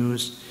good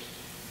news?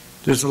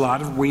 There's a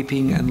lot of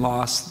weeping and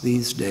loss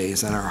these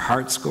days, and our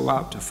hearts go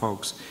out to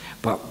folks,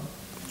 but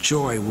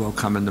joy will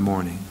come in the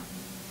morning.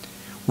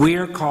 We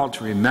are called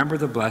to remember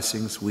the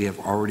blessings we have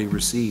already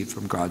received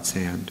from God's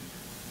hand.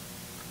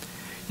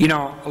 You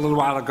know, a little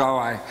while ago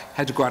I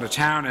had to go out of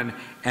town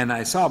and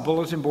I saw a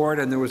bulletin board,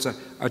 and there was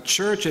a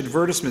church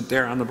advertisement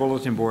there on the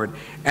bulletin board,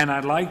 and I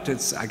liked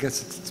its, I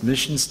guess its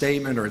mission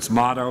statement or its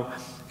motto.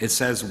 It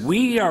says,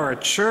 "We are a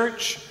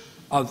church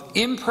of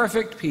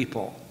imperfect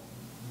people,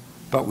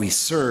 but we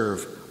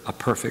serve a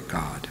perfect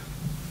God."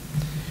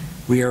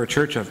 We are a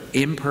church of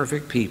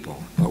imperfect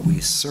people, but we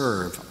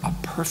serve a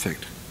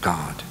perfect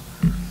God.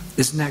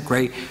 Isn't that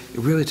great? It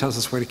really tells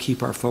us where to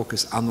keep our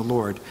focus on the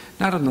Lord,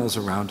 not on those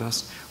around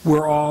us.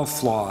 We're all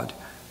flawed,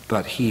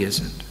 but He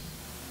isn't.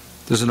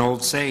 There's an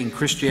old saying,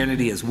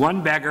 Christianity is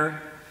one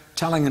beggar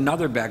telling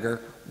another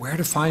beggar where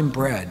to find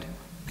bread.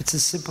 It's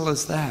as simple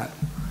as that.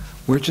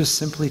 We're just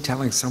simply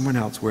telling someone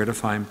else where to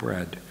find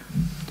bread.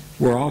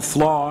 We're all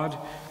flawed,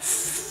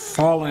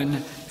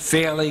 fallen,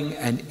 failing,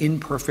 and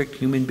imperfect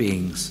human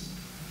beings.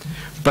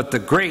 But the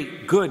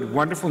great, good,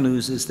 wonderful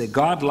news is that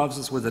God loves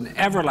us with an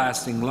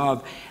everlasting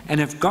love.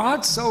 And if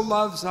God so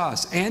loves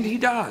us, and He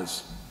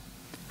does,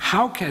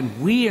 how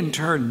can we in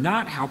turn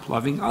not help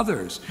loving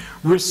others,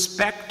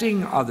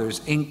 respecting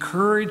others,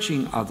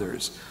 encouraging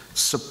others,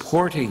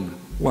 supporting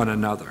one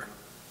another?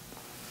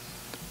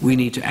 We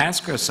need to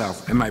ask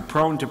ourselves, am I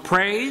prone to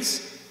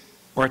praise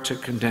or to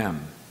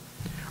condemn?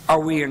 Are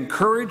we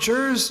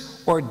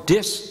encouragers or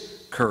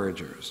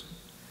discouragers?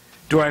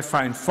 Do I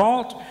find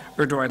fault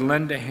or do I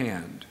lend a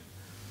hand?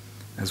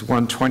 As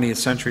one 20th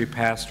century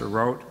pastor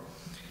wrote,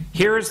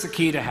 "Here is the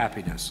key to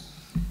happiness.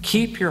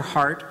 Keep your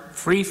heart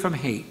free from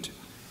hate,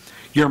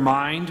 your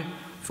mind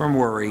from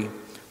worry.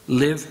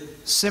 Live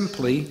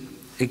simply,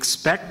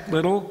 expect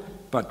little,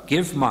 but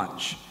give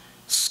much.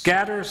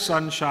 Scatter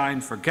sunshine,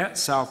 forget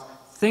self,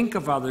 think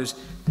of others.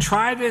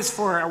 Try this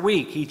for a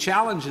week." He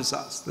challenges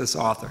us, this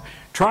author.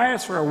 Try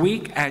this for a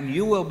week and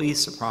you will be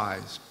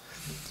surprised.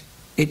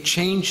 It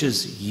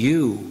changes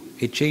you.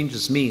 It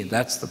changes me.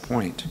 That's the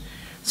point.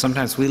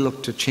 Sometimes we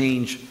look to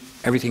change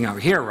everything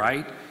out here,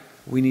 right?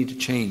 We need to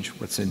change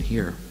what's in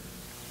here.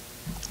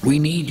 We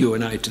need, you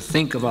and I, to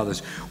think of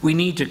others. We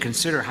need to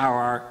consider how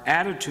our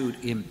attitude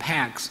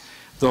impacts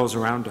those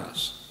around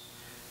us.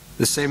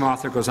 The same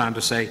author goes on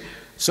to say,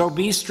 "So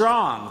be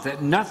strong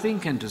that nothing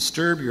can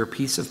disturb your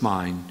peace of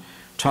mind.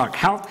 Talk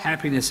health,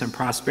 happiness, and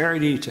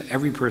prosperity to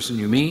every person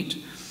you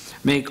meet.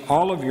 Make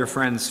all of your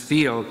friends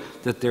feel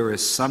that there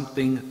is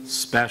something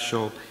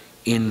special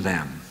in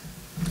them.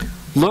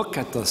 Look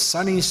at the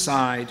sunny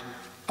side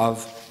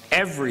of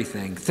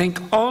everything.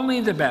 Think only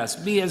the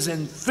best. Be as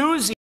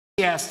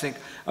enthusiastic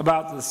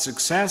about the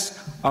success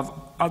of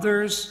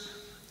others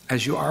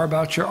as you are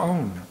about your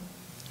own.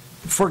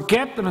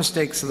 Forget the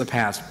mistakes of the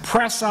past.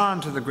 Press on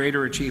to the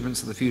greater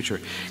achievements of the future.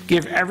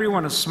 Give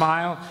everyone a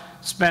smile.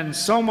 Spend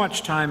so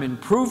much time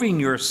improving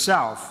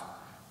yourself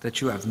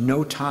that you have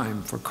no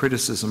time for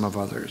criticism of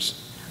others.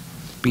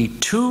 Be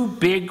too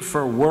big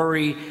for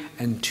worry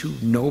and too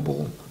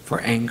noble for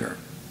anger."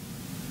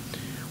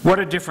 What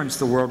a difference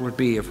the world would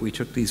be if we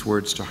took these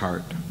words to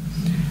heart.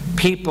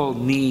 People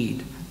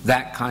need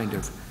that kind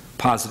of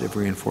positive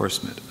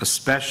reinforcement,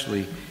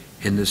 especially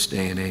in this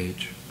day and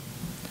age.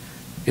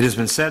 It has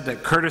been said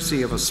that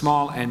courtesy of a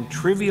small and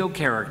trivial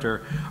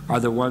character are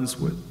the ones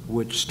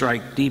which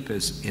strike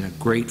deepest in a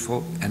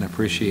grateful and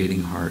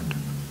appreciating heart.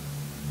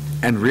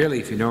 And really,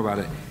 if you know about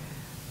it,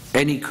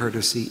 any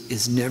courtesy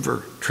is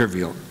never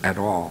trivial at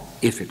all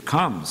if it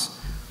comes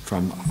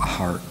from a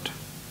heart.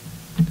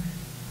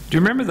 Do you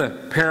remember the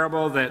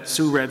parable that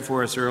Sue read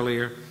for us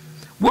earlier?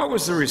 What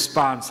was the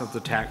response of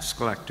the tax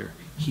collector?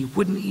 He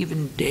wouldn't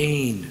even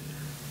deign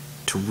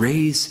to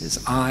raise his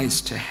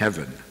eyes to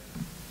heaven.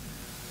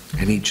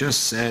 And he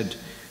just said,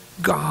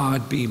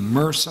 "God, be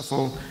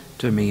merciful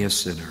to me, a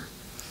sinner."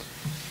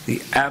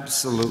 The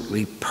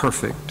absolutely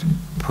perfect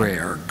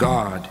prayer,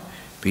 "God,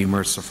 be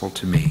merciful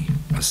to me,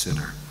 a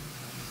sinner."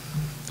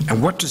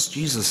 And what does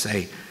Jesus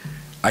say?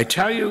 "I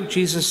tell you,"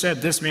 Jesus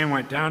said, "this man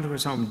went down to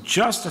his home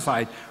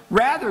justified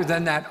rather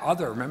than that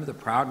other." Remember the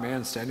proud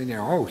man standing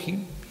there? Oh,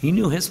 he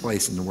knew his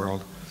place in the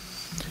world.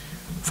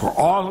 "For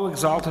all who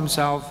exalt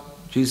himself,"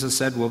 Jesus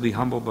said, "will be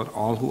humble, but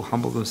all who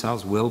humble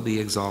themselves will be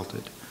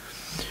exalted."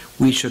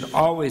 We should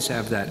always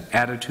have that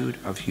attitude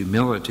of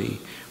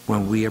humility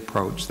when we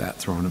approach that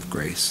throne of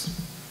grace.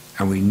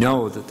 And we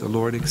know that the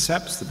Lord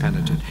accepts the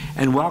penitent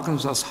and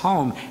welcomes us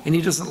home, and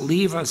he doesn't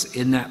leave us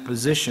in that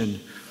position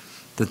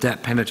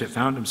that penitent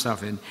found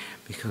himself in,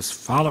 because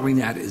following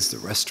that is the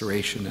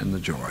restoration and the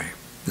joy.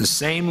 The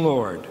same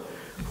Lord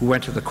who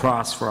went to the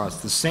cross for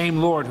us, the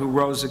same Lord who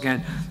rose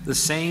again, the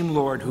same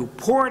Lord who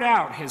poured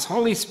out his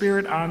Holy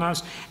Spirit on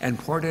us and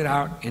poured it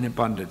out in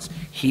abundance.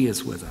 He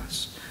is with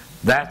us.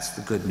 That's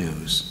the good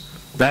news.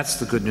 That's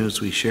the good news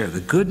we share.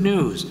 The good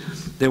news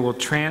that will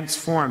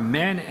transform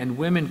men and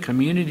women,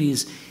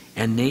 communities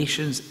and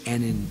nations,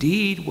 and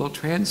indeed will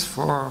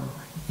transform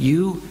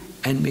you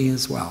and me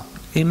as well.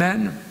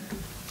 Amen?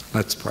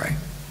 Let's pray.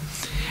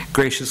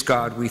 Gracious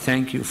God, we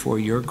thank you for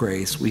your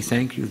grace. We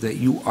thank you that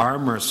you are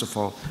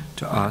merciful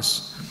to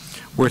us.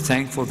 We're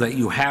thankful that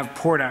you have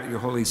poured out your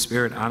Holy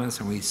Spirit on us,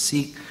 and we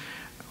seek,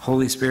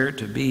 Holy Spirit,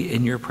 to be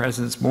in your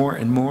presence more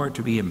and more,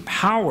 to be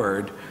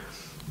empowered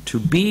to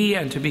be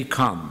and to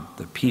become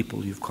the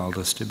people you've called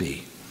us to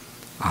be.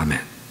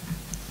 Amen.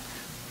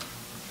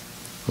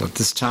 Well, at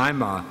this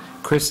time,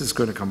 Chris is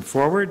going to come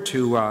forward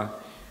to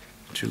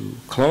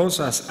close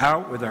us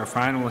out with our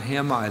final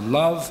hymn, I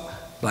Love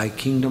Thy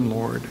Kingdom,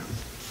 Lord.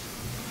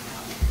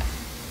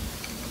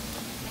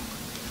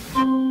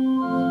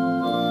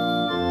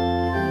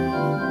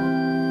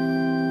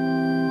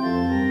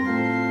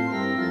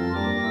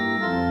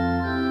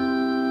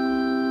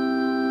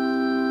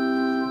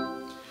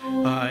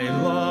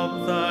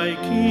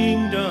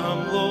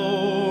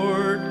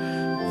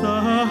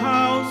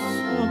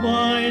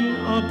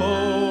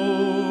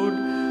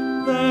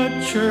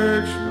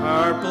 Church,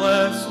 our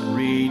blessed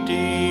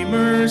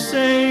Redeemer,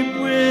 saved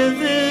with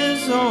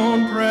his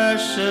own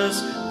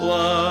precious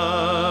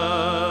blood.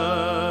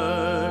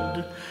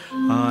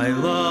 I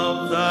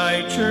love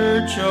thy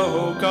church,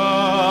 O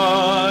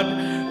God,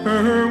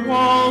 her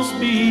walls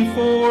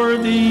before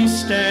thee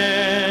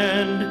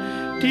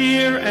stand,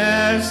 dear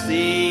as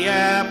the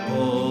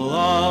apple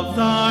of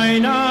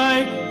thine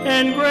eye,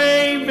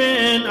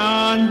 engraven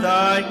on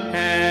thy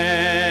hand.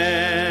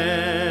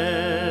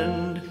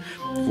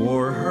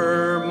 For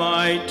her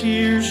my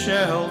tears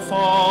shall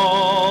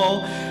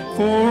fall,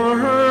 for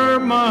her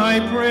my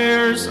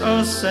prayers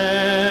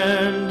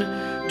ascend,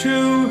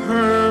 to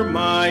her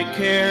my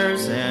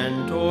cares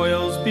and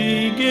toils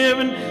be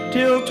given,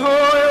 till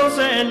toils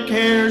and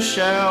cares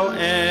shall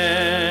end.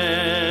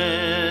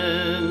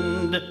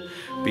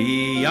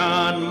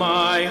 Beyond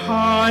my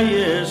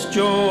highest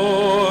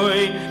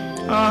joy,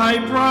 I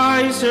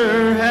prize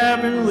her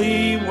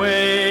heavenly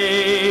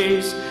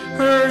ways,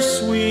 her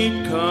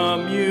sweet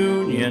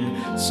communion,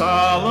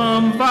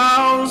 solemn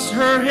vows,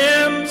 her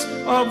hymns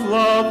of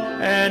love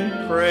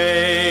and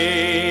praise.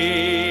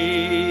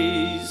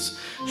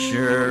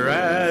 Sure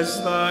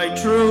as thy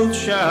truth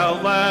shall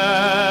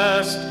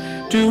last,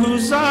 to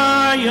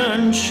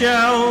Zion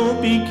shall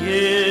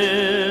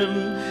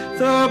begin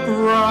the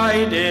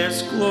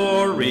brightest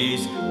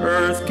glories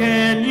earth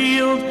can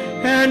yield,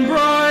 and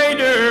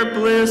brighter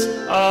bliss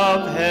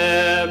of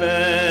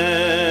heaven.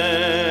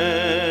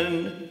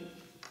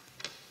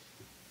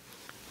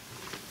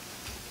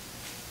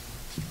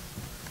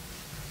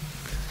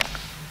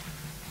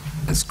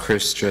 As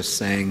Chris just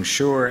sang,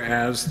 sure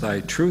as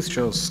thy truth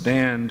shall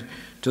stand,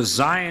 to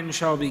Zion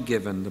shall be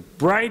given the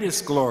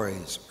brightest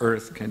glories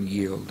earth can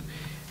yield,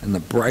 and the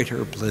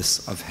brighter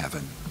bliss of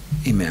heaven.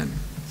 Amen.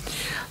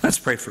 Let's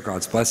pray for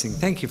God's blessing.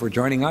 Thank you for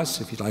joining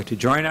us. If you'd like to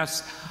join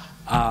us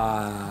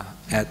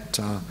at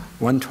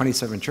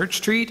 127 Church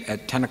Street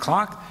at 10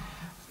 o'clock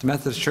at the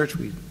Methodist Church,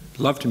 we'd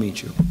love to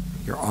meet you.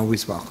 You're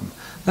always welcome.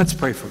 Let's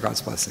pray for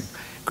God's blessing.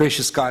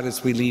 Gracious God,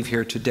 as we leave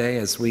here today,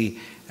 as we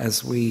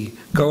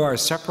go our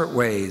separate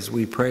ways,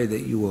 we pray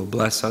that you will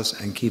bless us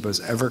and keep us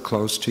ever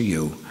close to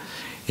you.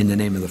 In the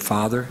name of the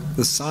Father,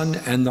 the Son,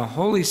 and the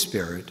Holy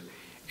Spirit,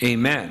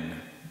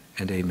 amen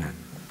and amen.